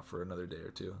been hanging out for another day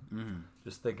or two. Mhm.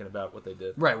 Just thinking about what they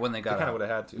did. Right, when they got They kind out. of would have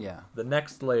had to. Yeah. The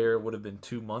next layer would have been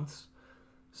 2 months.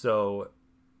 So,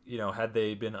 had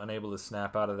they been unable to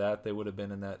snap out of that, they would have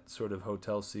been in that sort of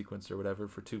hotel sequence or whatever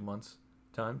for 2 months'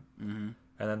 time. Mm-hmm.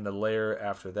 And then the layer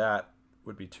after that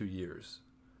would be 2 years.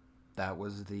 That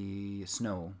was the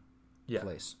snow Yeah.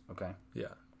 place. Okay.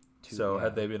 Yeah. Two- So yeah.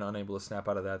 had they been unable to snap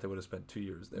out of that, they would have spent 2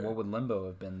 years there. What would Limbo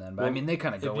have been then? But Well, I mean, they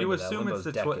kind of go if you into assume that. it's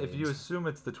Limbo's if you decades. assume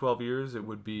it's the 12 years, it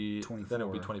would be 24. then it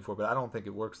would be 24. But I don't think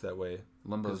it works that way.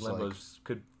 Limbo's Because Limbo's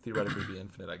could theoretically be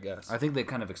infinite, I guess. I think they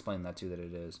kind of explained that too, that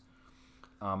it is.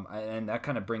 And that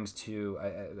kind of brings to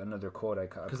another quote I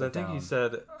put Because I think down. he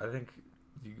said,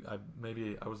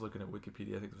 maybe I was looking at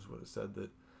Wikipedia. I think this is what it said that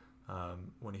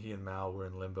when he and Mal were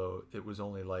in Limbo, it was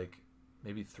only like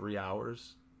maybe 3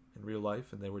 hours in real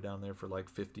life, and they were down there for like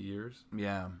 50 years.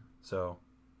 Yeah, So,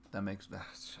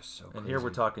 that's just so crazy. and here we're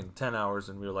talking 10 hours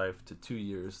in real life to 2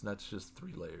 years, and that's just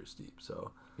 3 layers deep.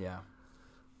 So, Yeah.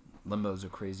 Limbo's a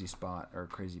crazy spot, or a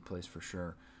crazy place for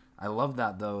sure. I love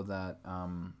that, though, that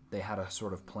they had a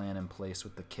sort of plan in place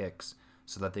with the kicks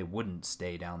so that they wouldn't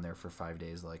stay down there for 5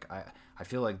 days. Like, I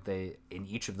feel like in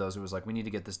each of those, it was like, we need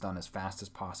to get this done as fast as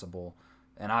possible.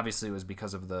 And obviously it was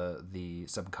because of the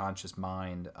subconscious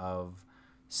mind of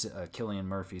Cillian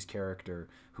Murphy's character,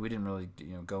 who we didn't really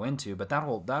go into. But that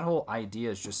whole idea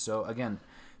is just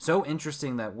so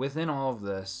interesting that within all of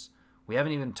this, we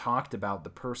haven't even talked about the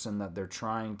person that they're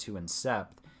trying to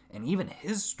incept, and even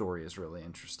his story is really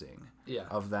interesting. Yeah.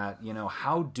 Of that,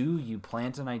 how do you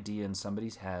plant an idea in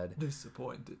somebody's head?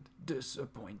 disappointed.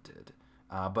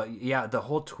 But yeah, the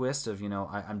whole twist of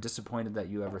I'm disappointed that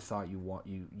you ever thought you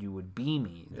would be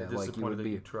me. Yeah, That like you disappointed would that be.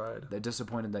 you tried. They're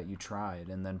disappointed that you tried,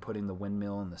 and then putting the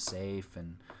windmill in the safe,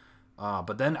 and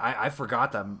but then I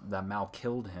forgot that Mal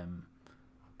killed him,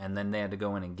 and then they had to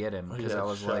go in and get him because I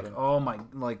was shut like, him. oh my,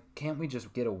 like, can't we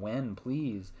just get a win,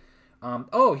 please?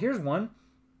 Here's one.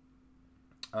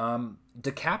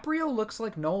 DiCaprio looks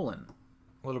like Nolan.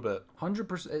 A little bit.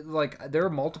 100%. Like, there are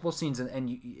multiple scenes,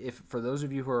 and if for those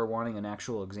of you who are wanting an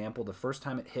actual example, the first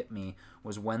time it hit me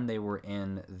was when they were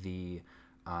in the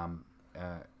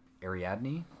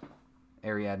Ariadne's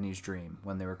dream,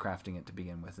 when they were crafting it to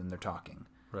begin with, and they're talking.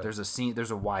 Right. There's a scene.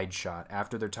 There's a wide shot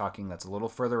after they're talking. That's a little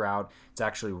further out. It's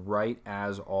actually right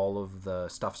as all of the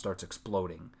stuff starts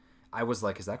exploding. I was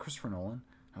like, "Is that Christopher Nolan?"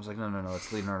 I was like, no,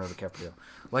 it's Leonardo DiCaprio.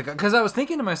 Like, because I was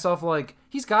thinking to myself, like,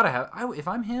 he's got to have... if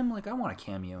I'm him, like, I want a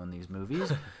cameo in these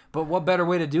movies. But what better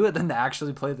way to do it than to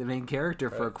actually play the main character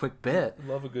for a quick bit?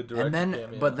 Love a good director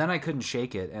cameo. But then I couldn't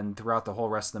shake it. And throughout the whole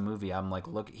rest of the movie, I'm like,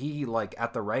 look, he, like,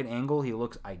 at the right angle, he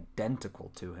looks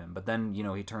identical to him. But then, you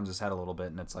know, he turns his head a little bit,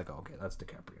 and it's like, oh, okay, that's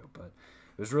DiCaprio. But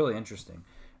it was really interesting.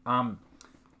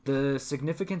 The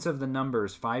significance of the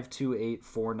numbers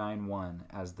 528491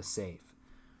 as the safe.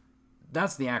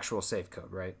 That's the actual safe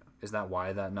code, right? Is that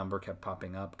why that number kept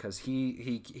popping up? Because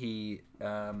they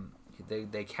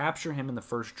capture him in the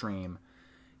first dream,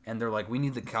 and they're like, we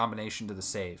need the combination to the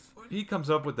safe. He comes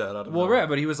up with that out of Well, nowhere. right,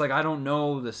 but he was like, I don't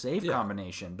know the safe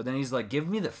combination. But then he's like, give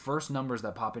me the first numbers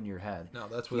that pop into your head. No,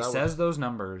 that's what he says those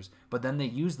numbers, but then they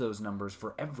use those numbers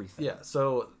for everything. Yeah,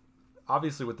 so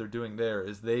obviously what they're doing there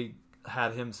is they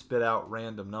had him spit out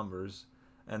random numbers,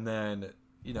 and then,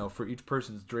 you know, for each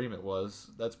person's dream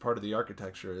that's part of the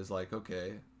architecture is like,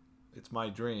 okay, it's my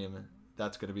dream,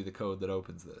 that's going to be the code that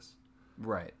opens this.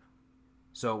 Right.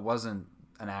 So it wasn't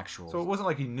an actual... So it wasn't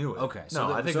like he knew it. Okay.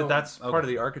 No, I think that's part of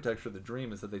the architecture of the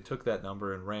dream is that they took that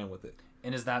number and ran with it.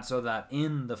 And is that so that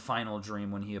in the final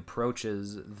dream, when he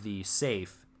approaches the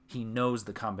safe, he knows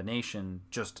the combination,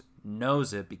 just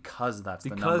knows it because that's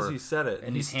the number. Because he said it.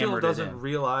 And he still doesn't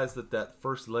realize that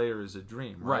first layer is a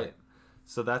dream, right?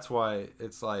 So that's why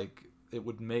it's like, it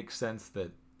would make sense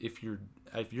that if you're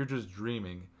just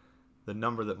dreaming, the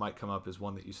number that might come up is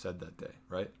one that you said that day,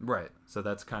 right? Right. So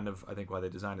that's kind of, I think, why they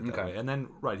designed it that way. And then,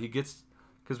 he gets...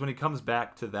 Because when he comes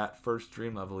back to that first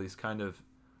dream level, he's kind of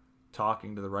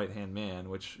talking to the right-hand man,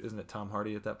 which, isn't it Tom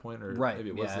Hardy at that point? Or right. Maybe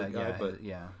it was that guy, but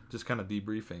just kind of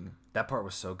debriefing. That part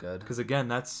was so good. Because, again,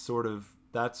 that's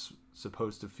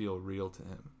supposed to feel real to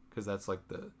him. Because that's, like,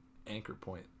 the anchor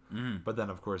point. Mm. But then,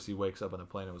 of course, he wakes up on the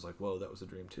plane and was like, whoa, that was a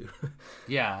dream, too.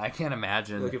 Yeah, I can't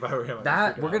imagine. Like, if I were him,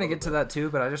 we're going to get to that, too,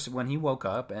 but when he woke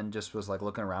up and just was, like,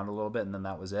 looking around a little bit, and then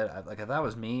that was it, if that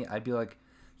was me, I'd be like,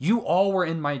 you all were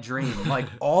in my dream. Like,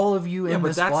 all of you in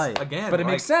this flight. Again, but it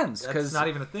makes sense. It's not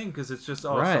even a thing, because it's just,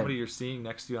 somebody you're seeing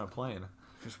next to you on a plane.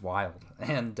 Just wild.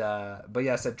 And, but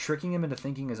yeah, I said tricking him into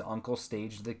thinking his uncle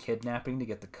staged the kidnapping to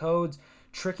get the codes,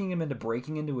 tricking him into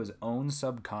breaking into his own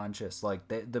subconscious. Like,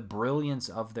 the brilliance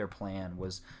of their plan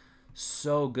was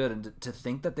so good. And to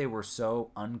think that they were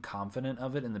so unconfident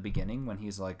of it in the beginning when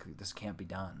he's like, this can't be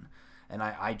done. And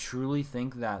I truly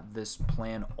think that this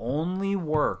plan only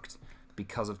worked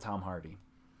because of Tom Hardy.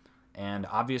 And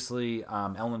obviously,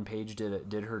 Ellen Page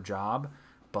did her job.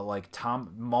 But like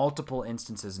multiple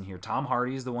instances in here. Tom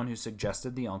Hardy is the one who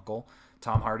suggested the uncle.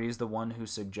 Tom Hardy is the one who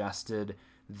suggested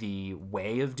the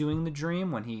way of doing the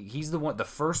dream when he's the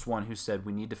first one who said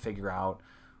we need to figure out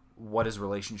what his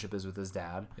relationship is with his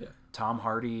dad. Yeah. Tom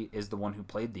Hardy is the one who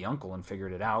played the uncle and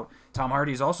figured it out. Tom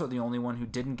Hardy is also the only one who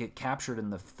didn't get captured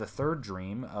in the third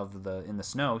dream in the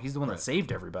snow. He's the one that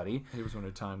saved everybody. He was the one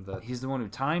who timed that. He's the one who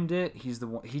timed it. He's the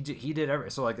one he did everything.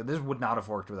 So like this would not have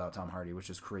worked without Tom Hardy, which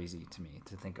is crazy to me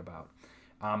to think about.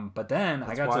 But then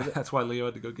that's why Leo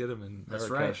had to go get him in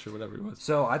Marrakesh or whatever he was.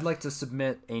 So I'd like to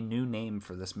submit a new name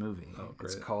for this movie. Oh,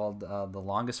 great. It's called The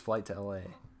Longest Flight to L.A.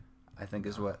 I think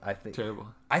is what I think. Terrible.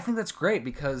 I think that's great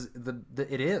because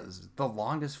it is the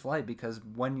longest flight because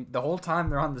the whole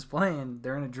time they're on this plane,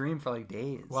 they're in a dream for like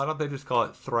days. Why don't they just call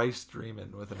it Thrice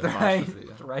Dreaming with an apostrophe?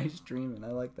 Thrice Dreaming. I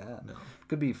like that. No.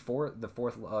 Could be fourth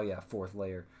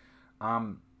layer.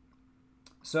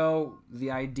 So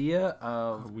the idea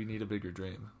of we need a bigger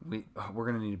dream. We're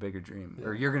gonna need a bigger dream,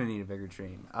 or you're gonna need a bigger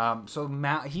dream. So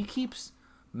Mal, he keeps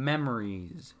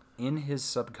memories in his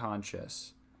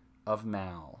subconscious of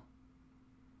Mal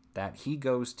that he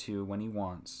goes to when he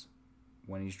wants,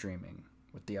 when he's dreaming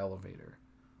with the elevator.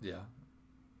 Yeah.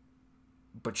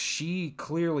 But she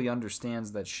clearly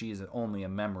understands that she's only a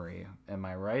memory. Am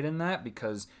I right in that?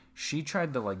 Because she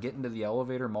tried to like get into the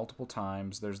elevator multiple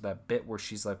times. There's that bit where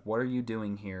she's like, "What are you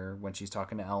doing here?" when she's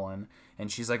talking to Ellen, and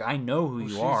she's like, "I know who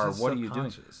you are. What are you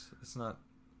doing?" It's not.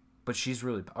 But she's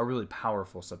a really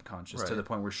powerful subconscious to the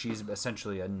point where she's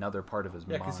essentially another part of his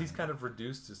mind. Yeah, because he's kind of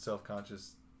reduced his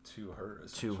self-conscious to her.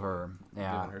 To her,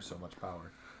 yeah. Giving her so much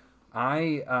power.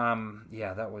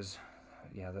 That was,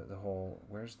 the whole,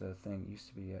 where's the thing used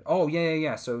to be at? Oh,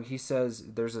 yeah. So he says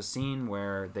there's a scene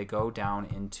where they go down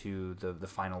into the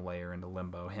final layer into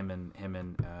limbo, him and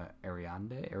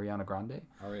Ariana Grande?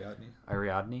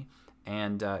 Ariadne.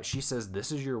 And she says,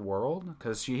 "This is your world?"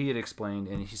 Because he had explained,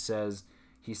 and he says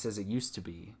it used to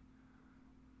be.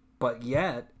 But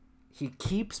yet, he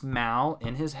keeps Mal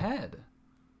in his head.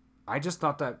 I just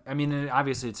thought that,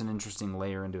 obviously it's an interesting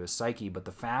layer into his psyche, but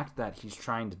the fact that he's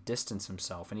trying to distance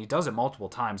himself, and he does it multiple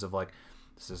times of like,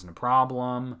 This isn't a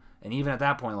problem. And even at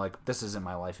that point, like, this isn't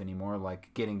my life anymore.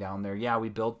 Like, getting down there, yeah, we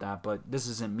built that, but this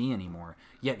isn't me anymore.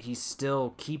 Yet he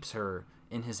still keeps her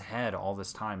in his head all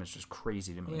this time. It's just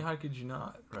crazy to me. I mean, how could you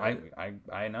not? Right?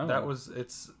 I know. That was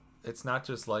it's not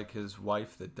just like his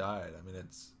wife that died. I mean,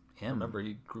 it's him. Remember,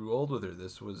 he grew old with her.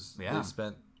 This was they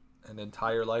spent an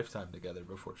entire lifetime together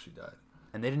before she died.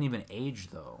 And they didn't even age,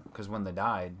 though, because when they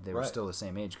died, they were still the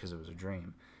same age because it was a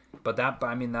dream. But that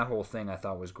whole thing I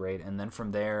thought was great. And then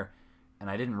from there, and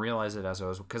I didn't realize it as I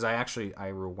was, because I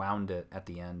rewound it at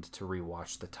the end to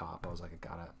rewatch the top. I was like,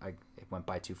 it went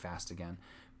by too fast again.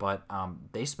 But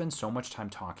they spend so much time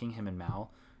talking, him and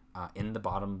Mal, in the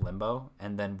bottom limbo,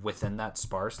 and then within that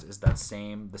sparse is the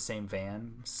same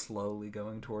van slowly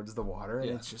going towards the water,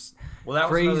 and it's just that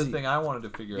crazy. was another thing I wanted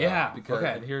to figure out. Because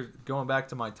and here's going back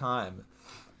to my time.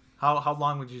 How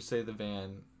long would you say the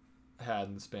van had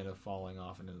in the span of falling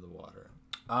off into the water?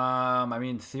 I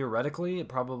mean, theoretically, it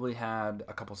probably had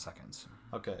a couple seconds.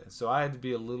 Okay, so I had to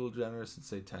be a little generous and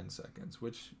say 10 seconds,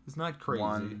 which is not crazy.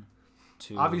 1,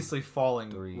 2, obviously, falling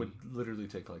 3. would literally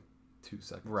take like 2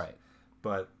 seconds. Right.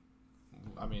 But,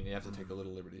 I mean, you have to take a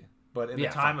little liberty. But in the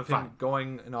time of him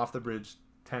going and off the bridge,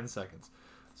 10 seconds.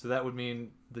 So that would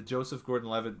mean the Joseph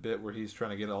Gordon-Levitt bit where he's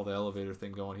trying to get all the elevator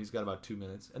thing going, he's got about 2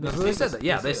 minutes. And they said that.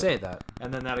 Yeah, they say that.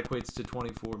 And then that equates to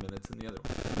 24 minutes in the other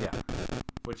one. Yeah.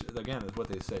 Which, again, is what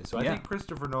they say. So I think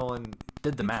Christopher Nolan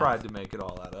did the math. Tried to make it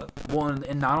all add up. Well,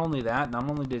 and not only that, not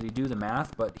only did he do the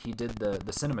math, but he did the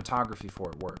cinematography for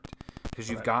it worked. Because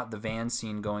you've got the van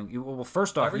scene going. Well,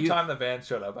 first off, every time the van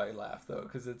showed up, I laughed though,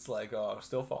 because it's like, oh,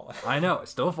 still falling. I know,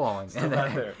 it's still falling. Still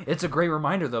not there. It's a great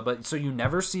reminder though. But so you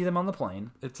never see them on the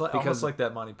plane. It's like almost like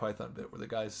that Monty Python bit where the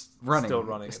guy's still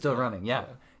running. Yeah.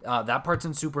 That part's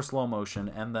in super slow motion,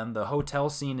 and then the hotel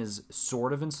scene is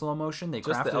sort of in slow motion. They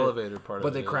just crafted the elevator part,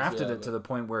 but they crafted it to the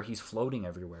point where he's floating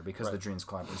everywhere because the dream's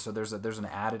collapsing. So there's an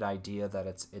added idea that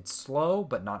it's slow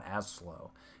but not as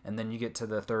slow. And then you get to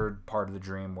the third part of the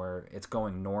dream where it's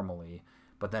going normally,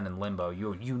 but then in limbo,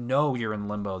 you know you're in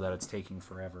limbo, that it's taking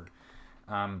forever.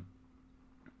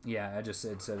 It's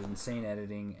insane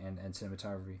editing and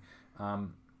cinematography.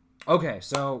 Okay,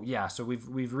 so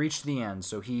we've reached the end.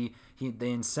 So they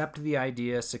incept the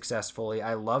idea successfully.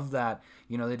 I love that.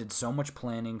 They did so much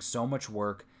planning, so much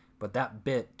work, but that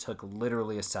bit took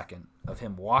literally a second of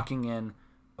him walking in,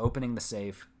 opening the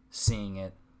safe, seeing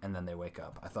it, and then they wake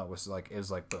up. I thought it was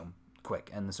like boom,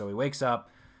 quick. And so he wakes up.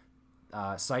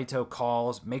 Saito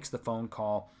makes the phone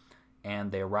call,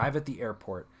 and they arrive at the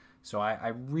airport. So I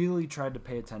really tried to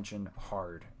pay attention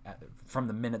hard from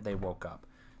the minute they woke up.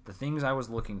 The things I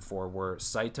was looking for were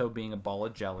Saito being a ball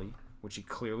of jelly, which he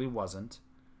clearly wasn't,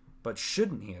 but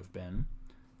shouldn't he have been?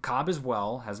 Cobb as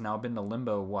well has now been to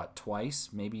limbo, twice,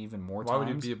 maybe even more times. Why would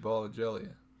he be a ball of jelly?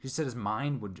 He said his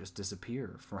mind would just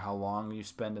disappear. For how long you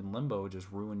spend in limbo would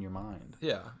just ruin your mind.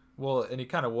 Yeah. Well, and he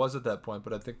kind of was at that point,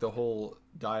 but I think the whole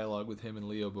dialogue with him and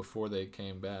Leo before they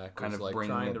came back was like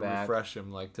trying to refresh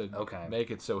him, like to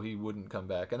make it so he wouldn't come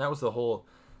back. And that was the whole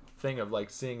thing of like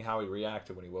seeing how he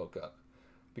reacted when he woke up.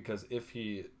 Because if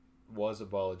he was a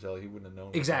ball of jelly, he wouldn't have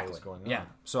known what was going on. Yeah.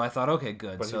 So I thought, okay,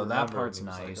 good. But so that part's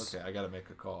nice. Like, okay, I got to make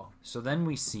a call. So then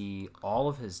we see all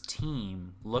of his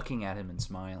team looking at him and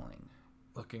smiling.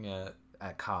 Looking at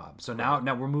Cobb. So now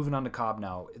we're moving on to Cobb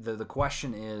now. The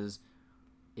question is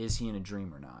he in a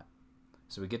dream or not?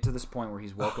 So we get to this point where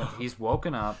he's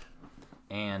woken up,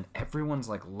 and everyone's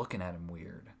like looking at him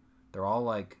weird. They're all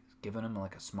like giving him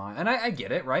like a smile. And I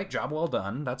get it, right? Job well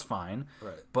done. That's fine.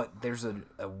 Right. But there's a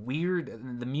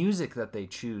weird... The music that they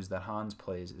choose, that Hans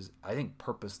plays, is, I think,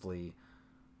 purposely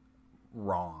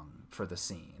wrong for the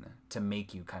scene to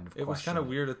make you kind of question. It was kind of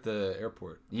weird at the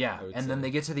airport. Yeah. And then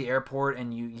they get to the airport,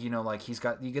 and you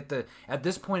get the... At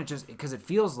this point, it just... Because it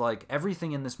feels like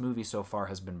everything in this movie so far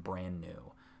has been brand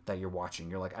new that you're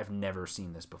watching. You're like, I've never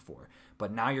seen this before.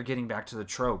 But now you're getting back to the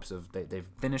tropes of they've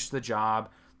finished the job.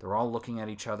 They're all looking at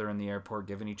each other in the airport,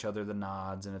 giving each other the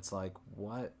nods, and it's like,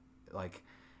 what? Like,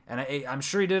 and I'm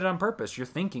sure he did it on purpose. You're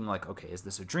thinking, like, okay, is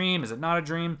this a dream? Is it not a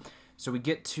dream? So we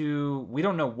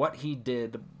don't know what he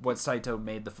did, what Saito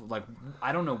made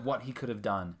I don't know what he could have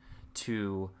done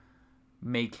to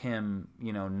make him,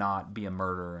 not be a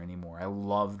murderer anymore. I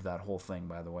loved that whole thing,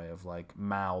 by the way, of like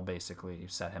Mal basically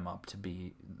set him up to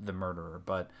be the murderer.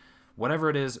 But whatever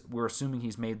it is, we're assuming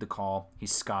he's made the call.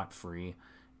 He's scot-free.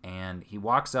 And he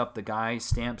walks up, the guy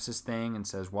stamps his thing and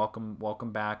says, welcome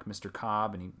back, Mr.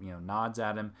 Cobb, and he nods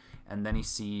at him, and then he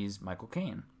sees Michael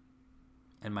Caine.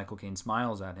 And Michael Caine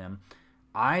smiles at him.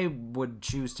 I would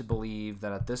choose to believe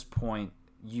that at this point,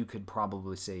 you could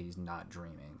probably say he's not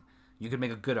dreaming. You could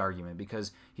make a good argument,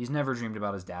 because he's never dreamed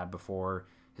about his dad before.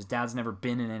 His dad's never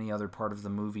been in any other part of the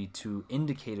movie to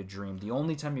indicate a dream. The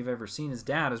only time you've ever seen his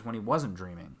dad is when he wasn't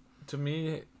dreaming. To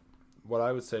me, what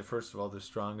I would say, first of all, the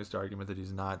strongest argument that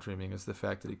he's not dreaming is the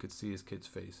fact that he could see his kids'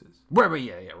 faces. Right,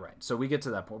 right. So we get to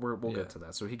that point. We'll get to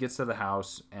that. So he gets to the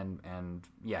house, and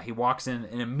he walks in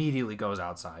and immediately goes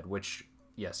outside, which,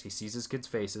 yes, he sees his kids'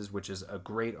 faces, which is a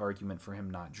great argument for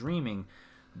him not dreaming.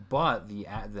 But the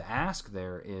ask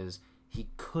there is he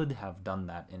could have done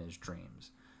that in his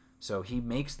dreams. So he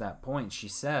makes that point. She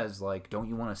says, like, don't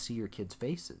you want to see your kids'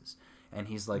 faces? And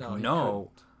he's like,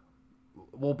 no.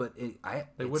 Well, but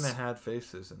they wouldn't have had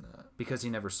faces in that because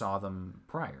he never saw them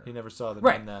prior. He never saw them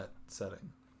in that setting.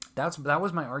 That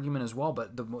was my argument as well.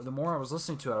 But the more I was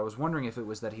listening to it, I was wondering if it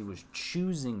was that he was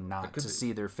choosing not to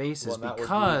see their faces,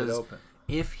 because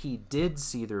if he did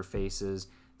see their faces,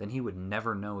 then he would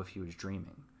never know if he was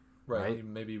dreaming. Right?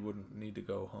 Maybe he wouldn't need to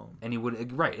go home. And he would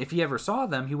if he ever saw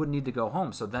them, he wouldn't need to go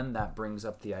home. So then that brings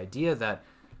up the idea that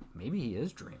maybe he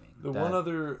is dreaming. One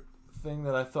other thing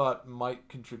that I thought might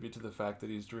contribute to the fact that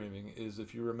he's dreaming is,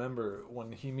 if you remember,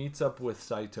 when he meets up with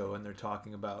Saito and they're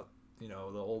talking about, the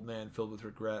old man filled with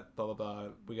regret, blah, blah, blah,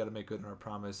 we got to make good on our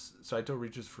promise. Saito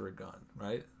reaches for a gun,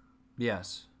 right?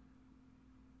 Yes.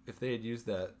 If they had used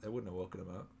that wouldn't have woken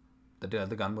him up. The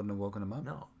gun wouldn't have woken him up?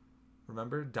 No.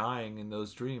 Remember, dying in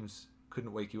those dreams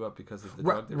couldn't wake you up because of the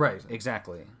drug they were using. Right,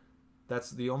 exactly.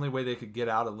 That's the only way they could get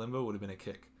out of limbo would have been a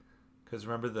kick. Because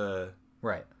remember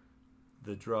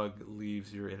the drug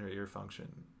leaves your inner ear function,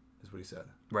 is what he said.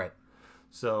 Right.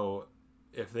 So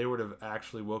if they would have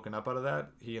actually woken up out of that,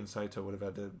 he and Saito would have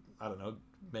had to, I don't know,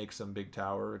 make some big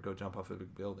tower or go jump off a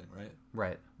big building, right?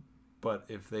 Right. But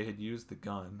if they had used the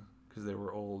gun, because they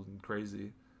were old and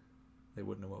crazy, they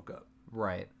wouldn't have woke up.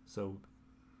 Right. So...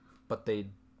 But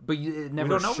it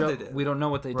never showed. We don't know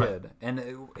what they did. And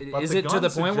is it to the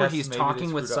point where he's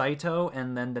talking with Saito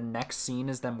and then the next scene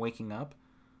is them waking up?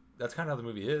 That's kind of how the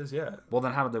movie is, yeah. Well,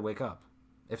 then how did they wake up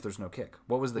if there's no kick?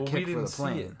 What was the kick for the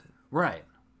plane? See it. Right.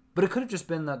 But it could have just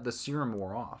been that the serum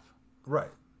wore off.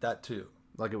 Right. That too.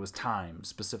 Like it was timed,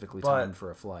 specifically timed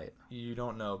for a flight. You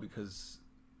don't know because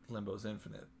Limbo's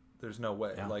infinite. There's no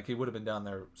way. Yeah. Like he would have been down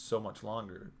there so much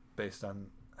longer based on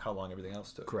how long everything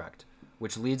else took. Correct.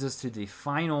 Which leads us to the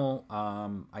final,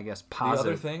 positive. The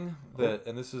other thing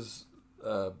and this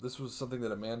was something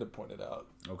that Amanda pointed out.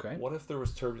 Okay. What if there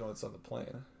was turbulence on the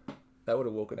plane? That would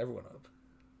have woken everyone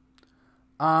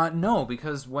up. No,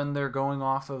 because when they're going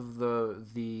off of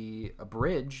the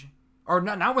bridge, or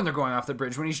not when they're going off the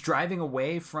bridge, when he's driving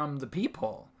away from the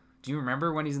people. Do you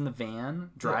remember when he's in the van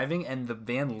driving and the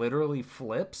van literally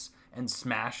flips and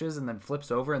smashes and then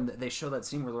flips over, and they show that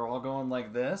scene where they're all going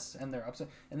like this and they're upset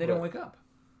and they don't wake up?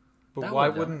 But why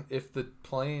wouldn't, if the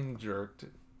plane jerked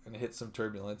and hit some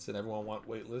turbulence and everyone went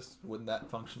weightless, couldn't that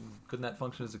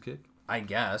function as a kick? I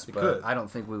guess, but could. I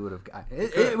don't think we would have.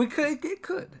 It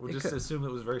could. We'll just assume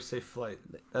it was a very safe flight.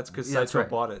 That's because Saito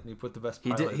bought it and he put the best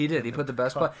pilot. He did. He put the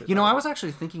best pilot. I was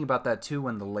actually thinking about that too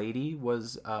when the lady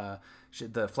was.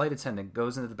 The flight attendant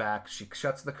goes into the back. She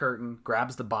shuts the curtain,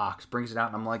 grabs the box, brings it out,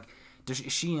 and I'm like,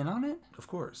 is she in on it? Of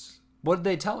course. What did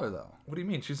they tell her though? What do you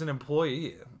mean? She's an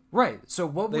employee. Right. So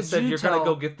what would you said? You're gonna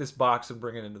go get this box and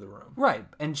bring it into the room. Right.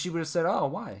 And she would have said, "Oh,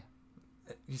 why?"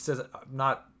 He says, "I'm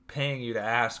not paying you to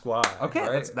ask why." Okay,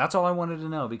 right? that's all I wanted to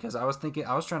know, because I was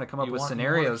trying to come up with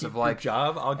scenarios of like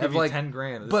job. I'll give you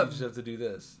 $10,000. But you just have to do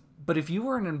this. But if you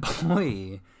were an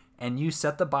employee and you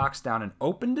set the box down and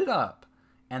opened it up,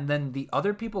 and then the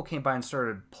other people came by and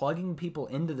started plugging people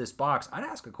into this box, I'd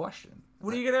ask a question.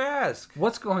 What are you gonna ask?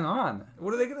 What's going on?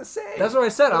 What are they gonna say? That's what I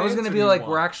said. I was gonna be like,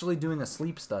 "We're actually doing a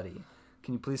sleep study.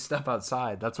 Can you please step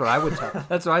outside?" That's what I would tell.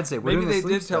 That's what I'd say. Maybe they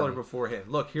did tell her beforehand.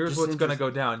 Look, here's what's going to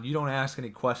go down. You don't ask any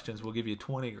questions, we'll give you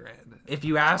 $20,000. If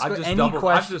you ask I've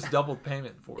just doubled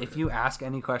payment for it. If you ask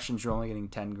any questions, you're only getting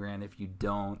 $10,000. If you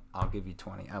don't, I'll give you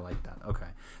 20. I like that. Okay,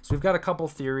 so we've got a couple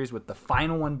theories, with the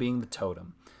final one being the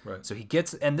totem. Right. So he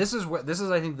gets, and this is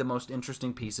I think the most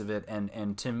interesting piece of it,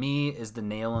 and to me is the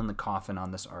nail in the coffin on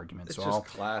this argument. It's so just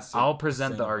classic. I'll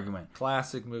present the argument.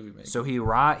 Classic movie making. So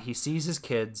he sees his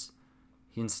kids.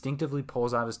 He instinctively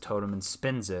pulls out his totem and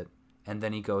spins it, and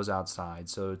then he goes outside.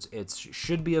 So it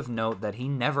should be of note that he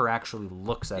never actually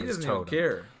looks at his totem. He doesn't even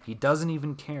care. He doesn't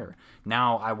even care.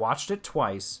 Now, I watched it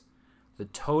twice. The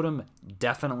totem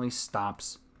definitely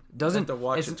stops. You have to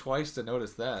watch it twice to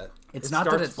notice that. It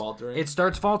starts faltering. It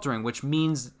starts faltering, which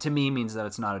means that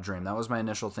it's not a dream. That was my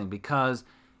initial thing, because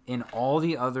in all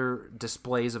the other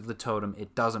displays of the totem,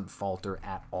 it doesn't falter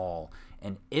at all.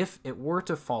 And if it were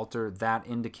to falter, that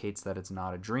indicates that it's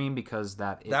not a dream, because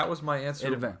that was my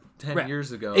answer 10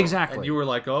 years ago. Exactly. And you were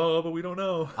like, "Oh, but we don't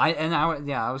know." I think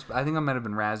I might have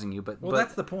been razzing you, but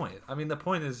that's the point. I mean, the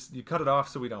point is you cut it off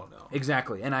so we don't know.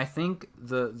 Exactly. And I think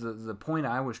the point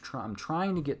I'm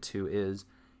trying to get to is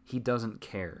he doesn't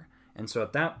care. And so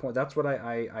at that point, that's what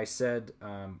I said.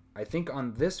 I think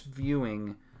on this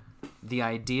viewing, the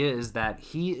idea is that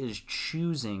he is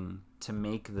choosing to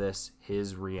make this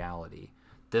his reality.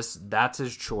 That's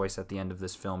his choice at the end of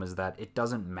this film, is that it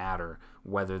doesn't matter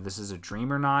whether this is a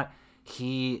dream or not.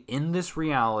 He, in this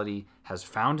reality, has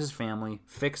found his family,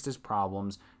 fixed his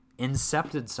problems,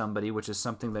 incepted somebody, which is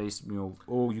something that he's,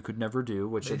 you could never do,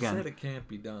 which they again... They said it can't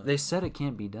be done. They said it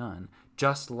can't be done.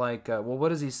 Just like, what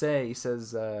does he say? He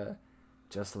says,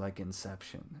 just like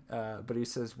Inception. But he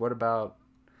says, what about...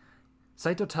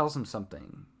 Saito tells him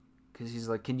something, because he's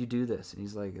like, can you do this? And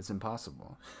he's like, it's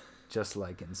impossible. Just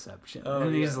like Inception.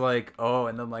 And he's like,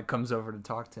 and then like comes over to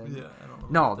talk to him. Yeah, I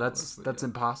don't know. No, that's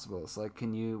impossible. It's like,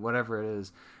 can you, whatever it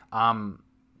is.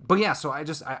 But yeah, so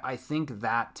I think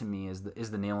that to me is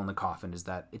the nail in the coffin, is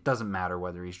that it doesn't matter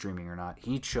whether he's dreaming or not.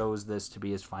 He chose this to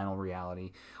be his final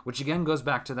reality, which again goes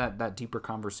back to that deeper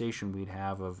conversation we'd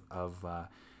have of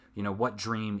what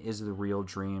dream is the real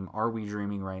dream? Are we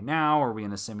dreaming right now? Are we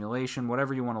in a simulation?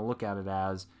 Whatever you want to look at it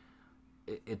as,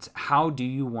 it's how do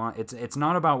you want... It's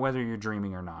not about whether you're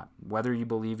dreaming or not. Whether you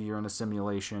believe you're in a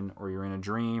simulation or you're in a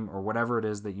dream or whatever it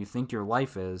is that you think your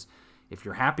life is, if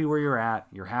you're happy where you're at,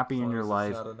 you're happy in your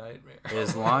life. As long as it's not a nightmare.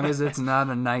 As long as it's not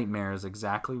a nightmare is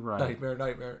exactly right.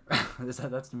 Nightmare.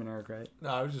 That's generic, right? No,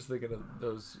 I was just thinking of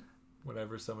those...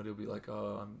 Whenever somebody will be like,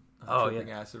 "Oh, I'm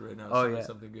tripping acid right now,"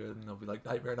 something good, and they'll be like,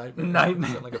 "Nightmare."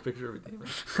 Send like a picture of a demon.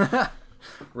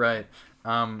 Right.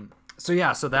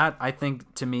 So that, I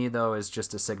think, to me though, is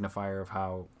just a signifier of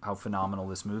how phenomenal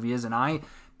this movie is. And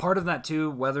part of that too,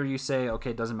 whether you say,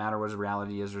 okay, it doesn't matter what his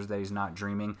reality is or that he's not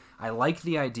dreaming, I like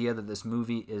the idea that this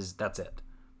movie that's it.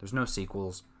 There's no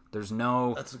sequels. There's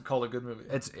no... That's called a good movie.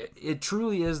 It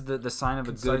truly is the sign of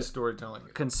concise storytelling.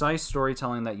 Concise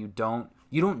storytelling that you don't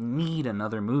need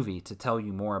another movie to tell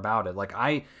you more about it. Like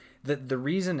the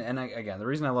reason, the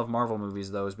reason I love Marvel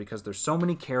movies though is because there's so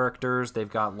many characters. They've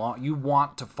got you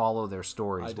want to follow their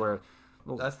stories.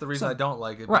 That's the reason I don't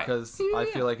like it, because I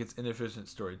feel like it's inefficient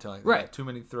storytelling. Right. Too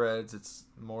many threads. It's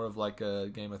more of like a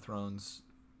Game of Thrones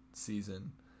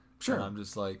season. Sure. And I'm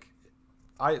just like,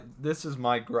 this is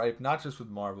my gripe, not just with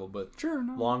Marvel, but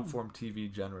long form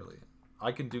TV generally.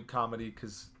 I can do comedy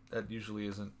because that usually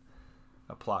isn't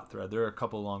a plot thread. There are a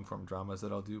couple long form dramas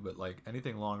that I'll do, but like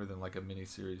anything longer than like a mini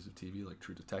series of TV, like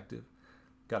True Detective.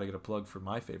 Got to get a plug for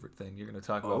my favorite thing. You're going to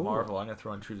talk about Marvel. I'm going to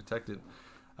throw in True Detective.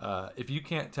 If you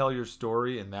can't tell your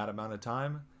story in that amount of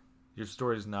time, your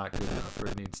story is not good enough, or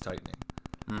it needs tightening.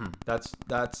 Mm-hmm.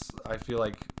 That's I feel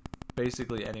like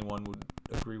basically anyone would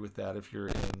agree with that. If you're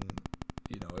in,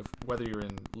 whether you're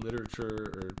in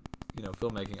literature or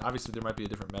filmmaking, obviously there might be a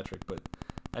different metric, but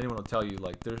anyone will tell you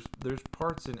like there's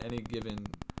parts in any given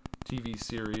TV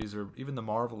series or even the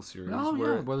Marvel series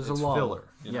where there's it's a lull. filler.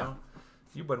 You know,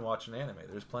 you've been watching anime.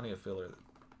 There's plenty of filler.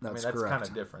 That's kind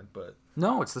of different, but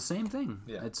no, it's the same thing.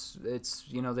 Yeah, it's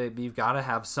you've got to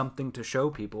have something to show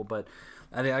people. But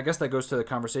I guess that goes to the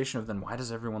conversation of then why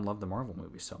does everyone love the Marvel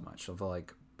movies so much? Of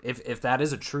like if that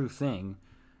is a true thing,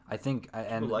 I think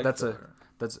that's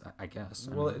I guess.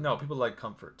 Well, no, people like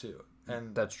comfort too.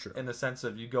 And that's true. In the sense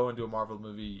of you go into a Marvel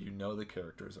movie, you know the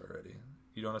characters already.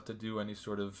 You don't have to do any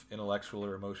sort of intellectual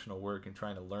or emotional work in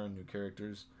trying to learn new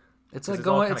characters. It's like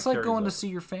going to see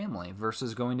your family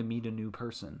versus going to meet a new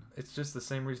person. It's just the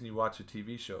same reason you watch a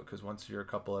TV show, because once you're a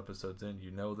couple episodes in, you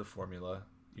know the formula,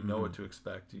 you know what to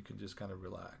expect. You can just kind of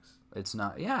relax. It's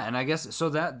not, and I guess so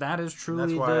that is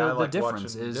truly that's why I like the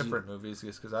difference. Watching different movies,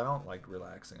 is because I don't like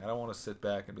relaxing. I don't want to sit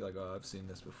back and be like, oh, I've seen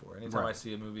this before. Anytime I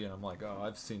see a movie and I'm like, oh,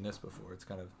 I've seen this before, it's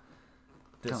kind of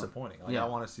disappointing. I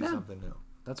want to see something new.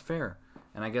 That's fair.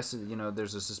 And I guess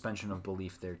there's a suspension of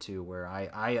belief there too, where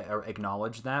I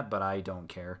acknowledge that, but I don't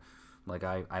care. Like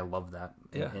I love that.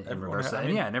 And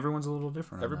everyone's a little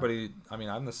different. Everybody. I mean,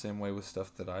 I'm the same way with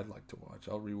stuff that I'd like to watch.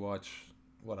 I'll rewatch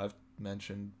what I've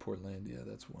mentioned, Portlandia.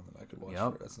 That's one that I could watch.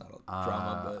 That's not a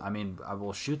drama, but I mean, I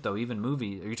will shoot though. Even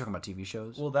movie. Are you talking about TV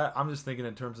shows? Well, that I'm just thinking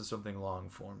in terms of something long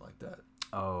form like that.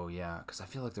 Oh yeah, because I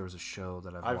feel like there was a show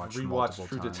that I've watched rewatched multiple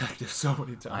True times. Detective so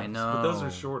many times. I know, but those are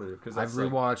shorter. Because I've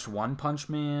rewatched One Punch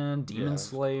Man, Demon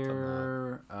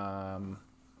Slayer,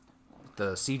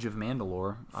 the Siege of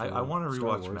Mandalore. I want to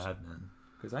rewatch Mad Men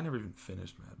because I never even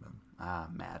finished Mad Men.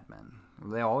 Mad Men.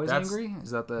 Were they always angry?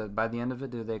 Is that by the end of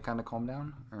it? Do they kind of calm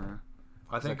down? Or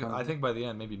I think by the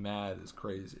end maybe Mad is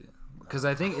crazy. Because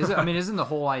I think isn't the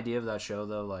whole idea of that show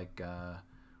though like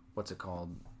what's it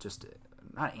called? Just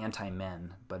not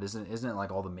anti-men, but isn't it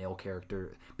like all the male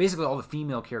character, basically all the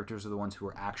female characters are the ones who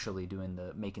are actually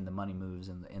making the money moves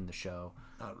in the show?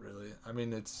 Not really. I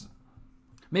mean, it's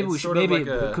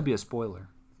it could be a spoiler.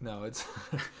 No, it's.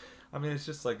 I mean, it's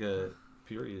just like a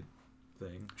period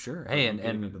thing. Sure. Hey, and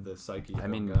into the psyche. I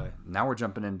mean, guy. Now we're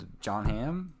jumping into John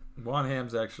Hamm. Juan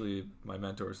Hamm's actually my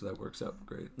mentor, so that works out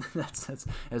great.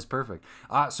 that's perfect.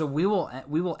 So we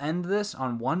will end this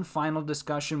on one final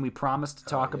discussion. We promised to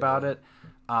talk about it.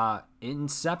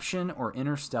 Inception or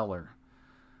Interstellar.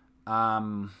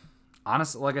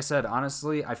 Honestly, like I said,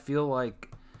 I feel like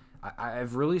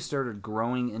I've really started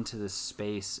growing into this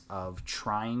space of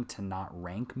trying to not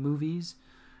rank movies,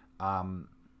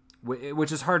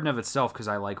 which is hard in of itself because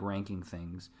I like ranking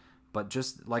things. But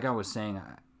just like I was saying,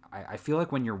 I feel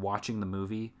like when you're watching the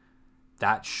movie,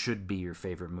 that should be your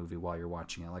favorite movie while you're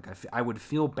watching it. Like I would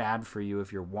feel bad for you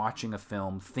if you're watching a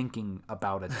film thinking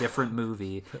about a different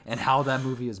movie and how that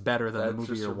movie is better than the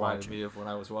movie you're watching. Me of when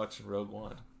I was watching Rogue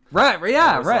One. Right,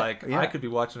 yeah, right. I could be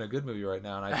watching a good movie right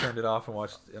now, and I turned it off and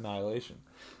watched Annihilation.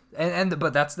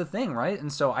 But that's the thing, right?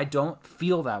 And so I don't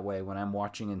feel that way when I'm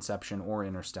watching Inception or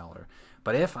Interstellar.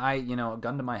 But if gun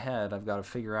to my head, I've got to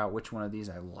figure out which one of these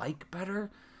I like better.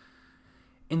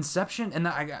 Inception, and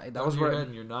that was where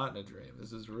you're not in a dream.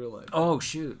 This is real life. Oh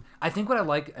shoot! I think what I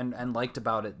like and liked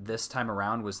about it this time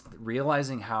around was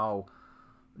realizing how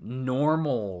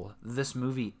normal this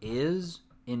movie is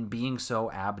in being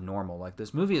so abnormal. Like,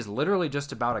 this movie is literally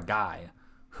just about a guy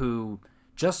who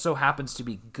just so happens to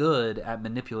be good at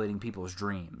manipulating people's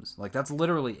dreams. Like, that's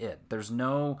literally it. There's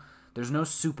no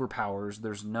superpowers.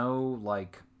 There's no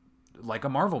like a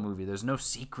Marvel movie. There's no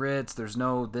secrets. There's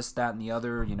no this, that, and the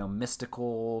other,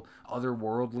 mystical,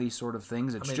 otherworldly sort of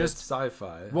things. It's just it's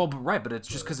sci-fi. Well, but it's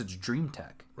just because it's dream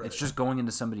tech. Right. It's just going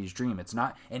into somebody's dream. It's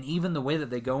not, and even the way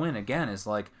that they go in again is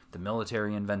like the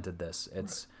military invented this.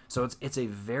 So it's a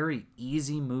very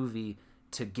easy movie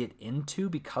to get into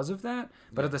because of that.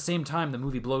 But at the same time, the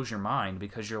movie blows your mind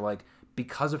because you're like,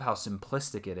 because of how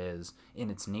simplistic it is in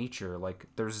its nature, like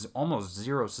there's almost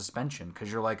zero suspension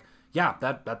because you're like, yeah,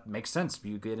 that makes sense.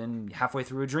 You get in halfway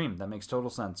through a dream. That makes total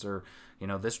sense. Or,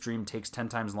 this dream takes 10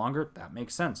 times longer. That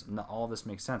makes sense. And all this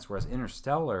makes sense. Whereas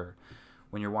Interstellar,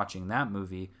 when you're watching that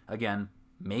movie, again,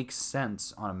 makes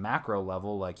sense on a macro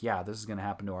level. Like, yeah, this is going to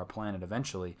happen to our planet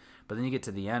eventually. But then you get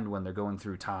to the end when they're going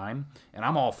through time. And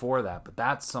I'm all for that. But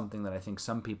that's something that I think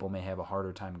some people may have a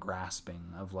harder time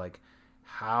grasping of, like,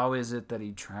 how is it that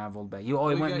he traveled back? He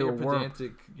went into a world.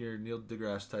 Your Neil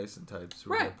deGrasse Tyson types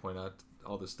who are going to point out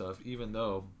all this stuff, even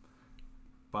though,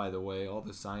 by the way, all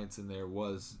the science in there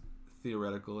was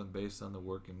theoretical and based on the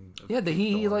working of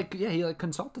he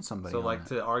consulted somebody. So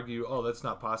to argue, that's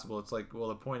not possible, it's like, well,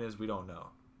 the point is we don't know.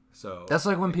 So that's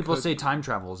like when people say time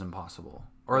travel is impossible,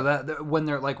 or that when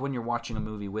they're like, when you're watching a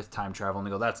movie with time travel and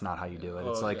they go, that's not how you do it.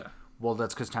 It's well,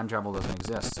 that's because time travel doesn't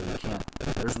exist, so you can't.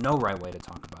 There's no right way to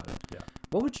talk about it. Yeah.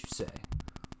 What would you say?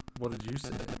 What did you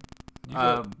say?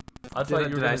 I thought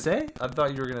you were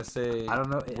gonna say. I don't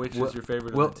know. Which is your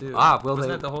favorite of the two? Wasn't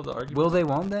that the whole argument? Will they?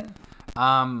 Won't they?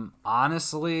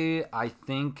 Honestly, I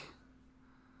think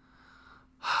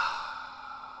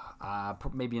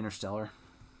maybe Interstellar.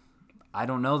 I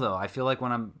don't know though. I feel like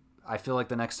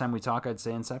the next time we talk, I'd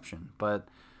say Inception, but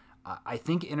I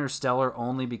think Interstellar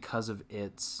only because of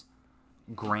its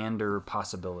grander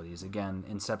possibilities. Again,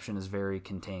 Inception is very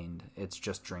contained. It's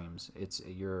just dreams.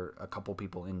 You're a couple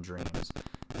people in dreams.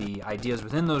 The ideas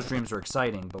within those dreams are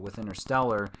exciting, but with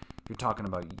Interstellar, you're talking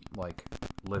about like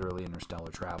literally interstellar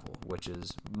travel, which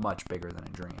is much bigger than a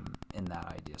dream in that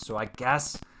idea. So I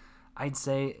guess I'd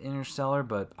say Interstellar,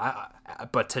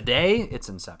 but today it's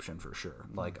Inception for sure.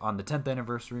 Like on the 10th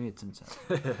anniversary, it's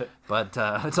Inception. But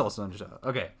it's also Interstellar.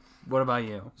 Okay, what about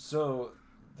you? So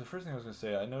the first thing I was going to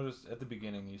say, I noticed at the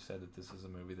beginning you said that this is a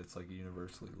movie that's like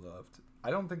universally loved.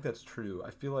 I don't think that's true.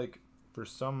 I feel like for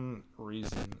some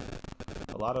reason,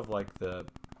 a lot of like the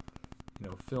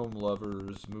film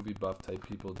lovers, movie buff type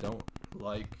people don't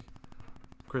like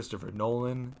Christopher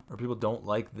Nolan, or people don't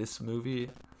like this movie.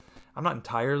 I'm not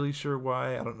entirely sure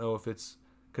why. I don't know if it's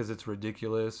because it's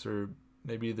ridiculous, or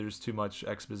maybe there's too much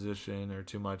exposition or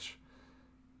too much,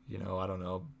 I don't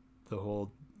know, the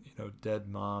whole dead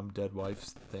mom, dead wife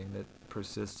thing that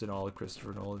persists in all of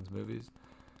Christopher Nolan's movies.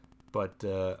 But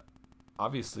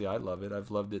obviously I love it.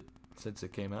 I've loved it since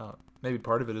it came out. Maybe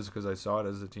part of it is because I saw it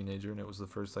as a teenager and it was the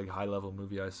first like high level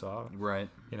movie I saw. Right.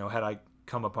 Had I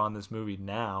come upon this movie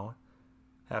now,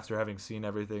 after having seen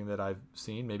everything that I've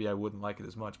seen, maybe I wouldn't like it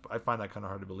as much. But I find that kind of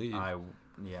hard to believe.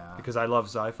 Yeah. Because I love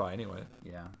sci-fi anyway.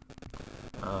 Yeah.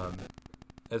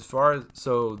 As far as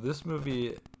this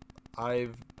movie, I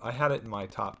had it in my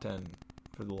top 10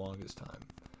 for the longest time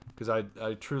because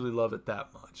I truly love it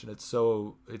that much, and it's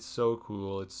so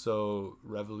cool, it's so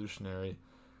revolutionary.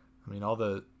 I mean, all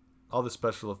the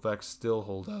special effects still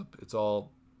hold up. It's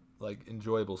all like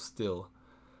enjoyable still.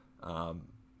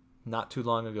 Not too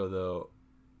long ago though,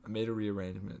 I made a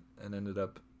rearrangement and ended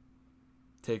up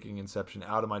taking Inception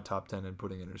out of my top 10 and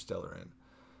putting Interstellar in.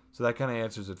 So that kind of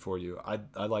answers it for you.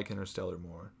 I like Interstellar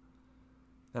more.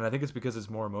 And I think it's because it's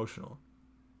more emotional.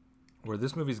 Where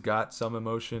this movie's got some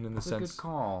emotion in the sense, good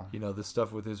call. You know, the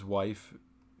stuff with his wife,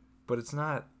 but it's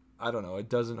not, I don't know, it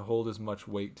doesn't hold as much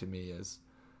weight to me as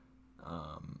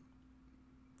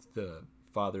the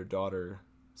father-daughter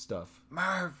stuff.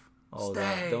 Murph, All stay.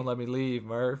 That. Don't let me leave,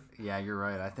 Murph. Yeah, you're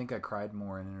right. I think I cried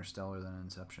more in Interstellar than in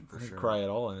Inception for I didn't sure. cry at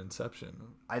all in Inception.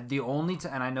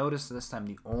 And I noticed this time,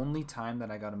 the only time that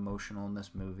I got emotional in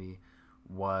this movie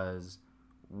was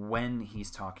when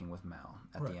he's talking with Mal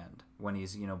at the end. When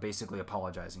he's, basically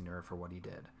apologizing to her for what he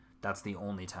did. That's the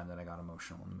only time that I got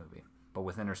emotional in the movie. But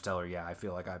with Interstellar, yeah, I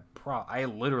feel like I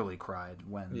literally cried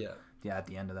when at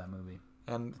the end of that movie.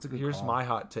 And here's my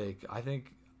hot take. I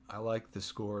think I like the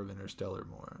score of Interstellar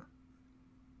more.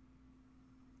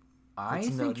 I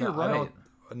think you're right.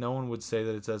 No one would say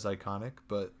that it's as iconic,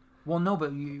 but... Well, no, but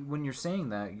when you're saying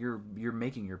that, you're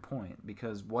making your point.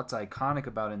 Because what's iconic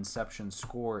about Inception's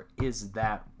score is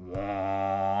that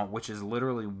wah, which is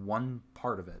literally one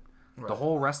part of it. Right. The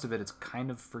whole rest of it, it's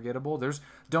kind of forgettable.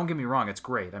 Don't get me wrong, it's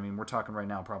great. I mean, we're talking right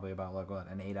now probably about like what,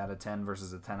 an 8 out of 10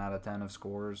 versus a 10 out of 10 of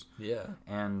scores. Yeah.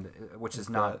 And which is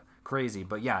not crazy.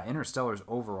 But yeah, Interstellar's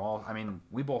overall, I mean,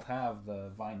 we both have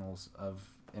the vinyls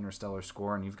of Interstellar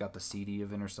score, and you've got the CD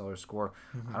of Interstellar score.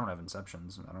 I don't have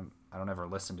Inception's. I don't ever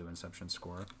listen to Inception's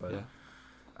score, but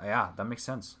yeah, that makes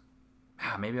sense.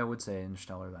 Maybe I would say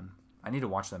Interstellar then. I need to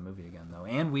watch that movie again though.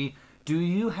 And do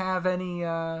you have any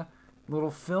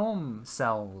little film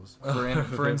cells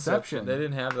for Inception? They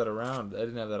didn't have that around. I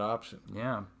didn't have that option.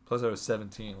 Yeah. Plus I was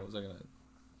 17. What was I gonna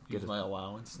use my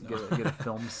allowance? No. Get a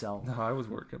film cell. No, I was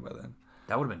working by then.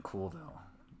 That would have been cool though.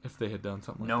 If they had done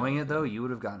something like Knowing it though, you would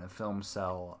have gotten a film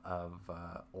cell of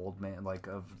old man, like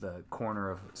of the corner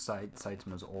of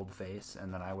Seitzman's old face,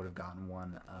 and then I would have gotten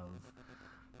one of,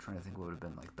 I'm trying to think what would have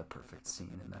been like the perfect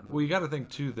scene in that movie. Well, you got to think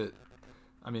too that,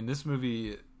 I mean, this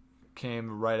movie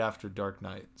came right after Dark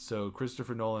Knight, so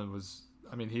Christopher Nolan was,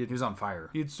 I mean, he was on fire.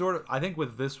 He'd sort of, I think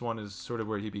with this one is sort of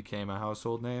where he became a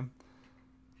household name,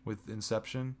 with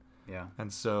Inception. Yeah.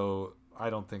 And so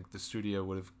I don't think the studio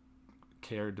would have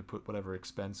cared to put whatever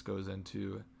expense goes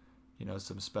into,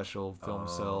 some special film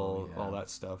cell, all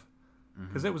that stuff,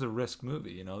 because it was a risk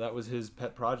movie. That was his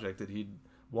pet project that he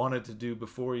wanted to do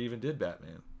before he even did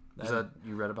Batman. Is that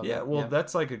you read about that? Yeah, well,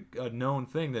 that's like a known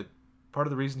thing, that part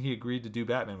of the reason he agreed to do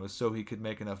Batman was so he could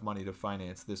make enough money to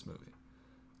finance this movie.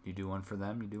 You do one for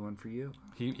them, you do one for you.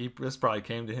 This probably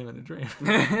came to him in a dream.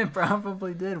 It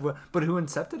probably did. But who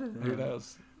incepted it? Who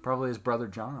knows? Probably his brother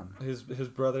John. His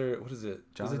brother, what is it?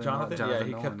 Is it Jonathan? Yeah,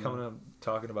 he kept coming up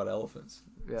talking about elephants.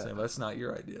 Yeah. Saying, that's not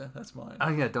your idea. That's mine. Oh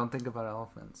yeah, don't think about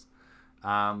elephants.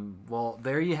 Well,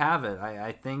 there you have it.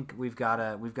 I think we've got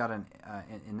an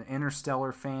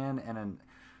Interstellar fan and an.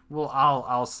 Well,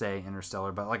 I'll say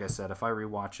Interstellar, but like I said, if I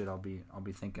rewatch it, I'll be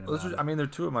thinking about it. I mean, they're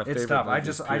two of my favorite. It's tough.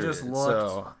 Movies, I just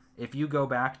looked. So. If you go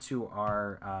back to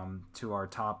our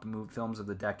top films of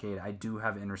the decade, I do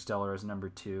have Interstellar as number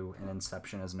 2 and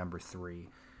Inception as number 3.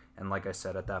 And like I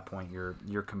said, at that point,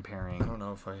 you're comparing. I don't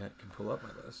know if I can pull up my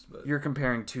list, but you're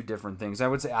comparing two different things. I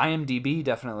would say IMDb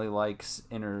definitely likes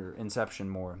Inception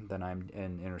more than I'm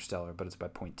in Interstellar, but it's by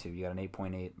 0.2. You got an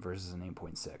 8.8 versus an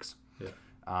 8.6.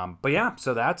 Yeah. But yeah,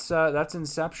 so that's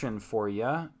Inception for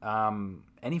you.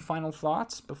 Any final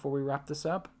thoughts before we wrap this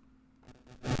up?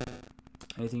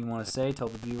 Anything you want to say? Tell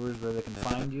the viewers where they can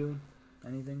find you.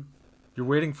 Anything? You're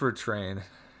waiting for a train.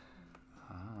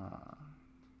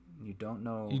 You don't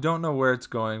know. You don't know where it's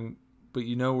going, but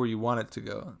you know where you want it to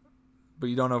go. But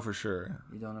you don't know for sure.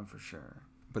 You don't know for sure.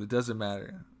 But it doesn't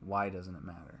matter. Why doesn't it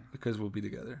matter? Because we'll be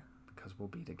together. Because we'll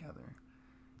be together.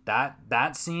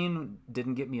 That scene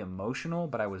didn't get me emotional,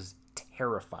 but I was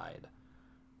terrified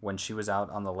when she was out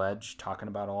on the ledge talking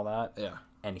about all that. Yeah.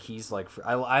 And he's like,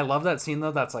 I love that scene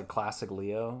though. That's like classic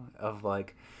Leo of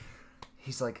like,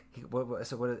 he's like,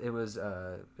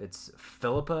 it's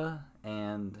Philippa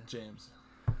and James.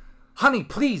 Honey,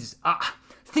 please,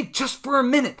 think just for a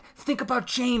minute. Think about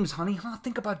James, honey.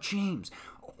 Think about James.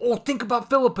 Oh, think about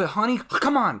Philippa, honey.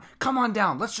 Come on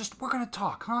down. We're gonna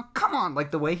talk, huh? Come on. Like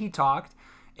the way he talked,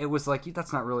 it was like,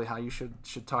 that's not really how you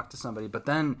should talk to somebody. But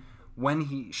then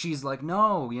when she's like,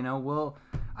 no,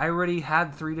 I already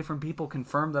had 3 different people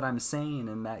confirm that I'm sane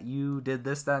and that you did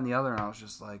this, that, and the other, and I was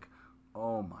just like,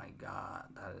 oh my god,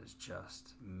 that is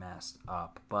just messed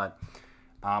up. But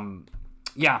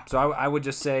yeah, so I would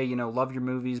just say, love your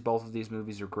movies. Both of these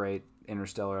movies are great.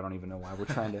 Interstellar, I don't even know why we're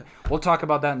trying to... We'll talk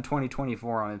about that in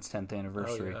 2024 on its 10th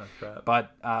anniversary. Oh, yeah, crap.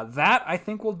 But that, I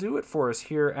think, will do it for us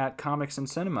here at Comics and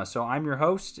Cinema. So I'm your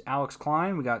host, Alex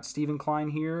Klein. We got Stephen Klein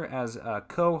here as a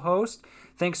co-host.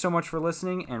 Thanks so much for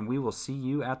listening, and we will see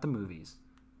you at the movies.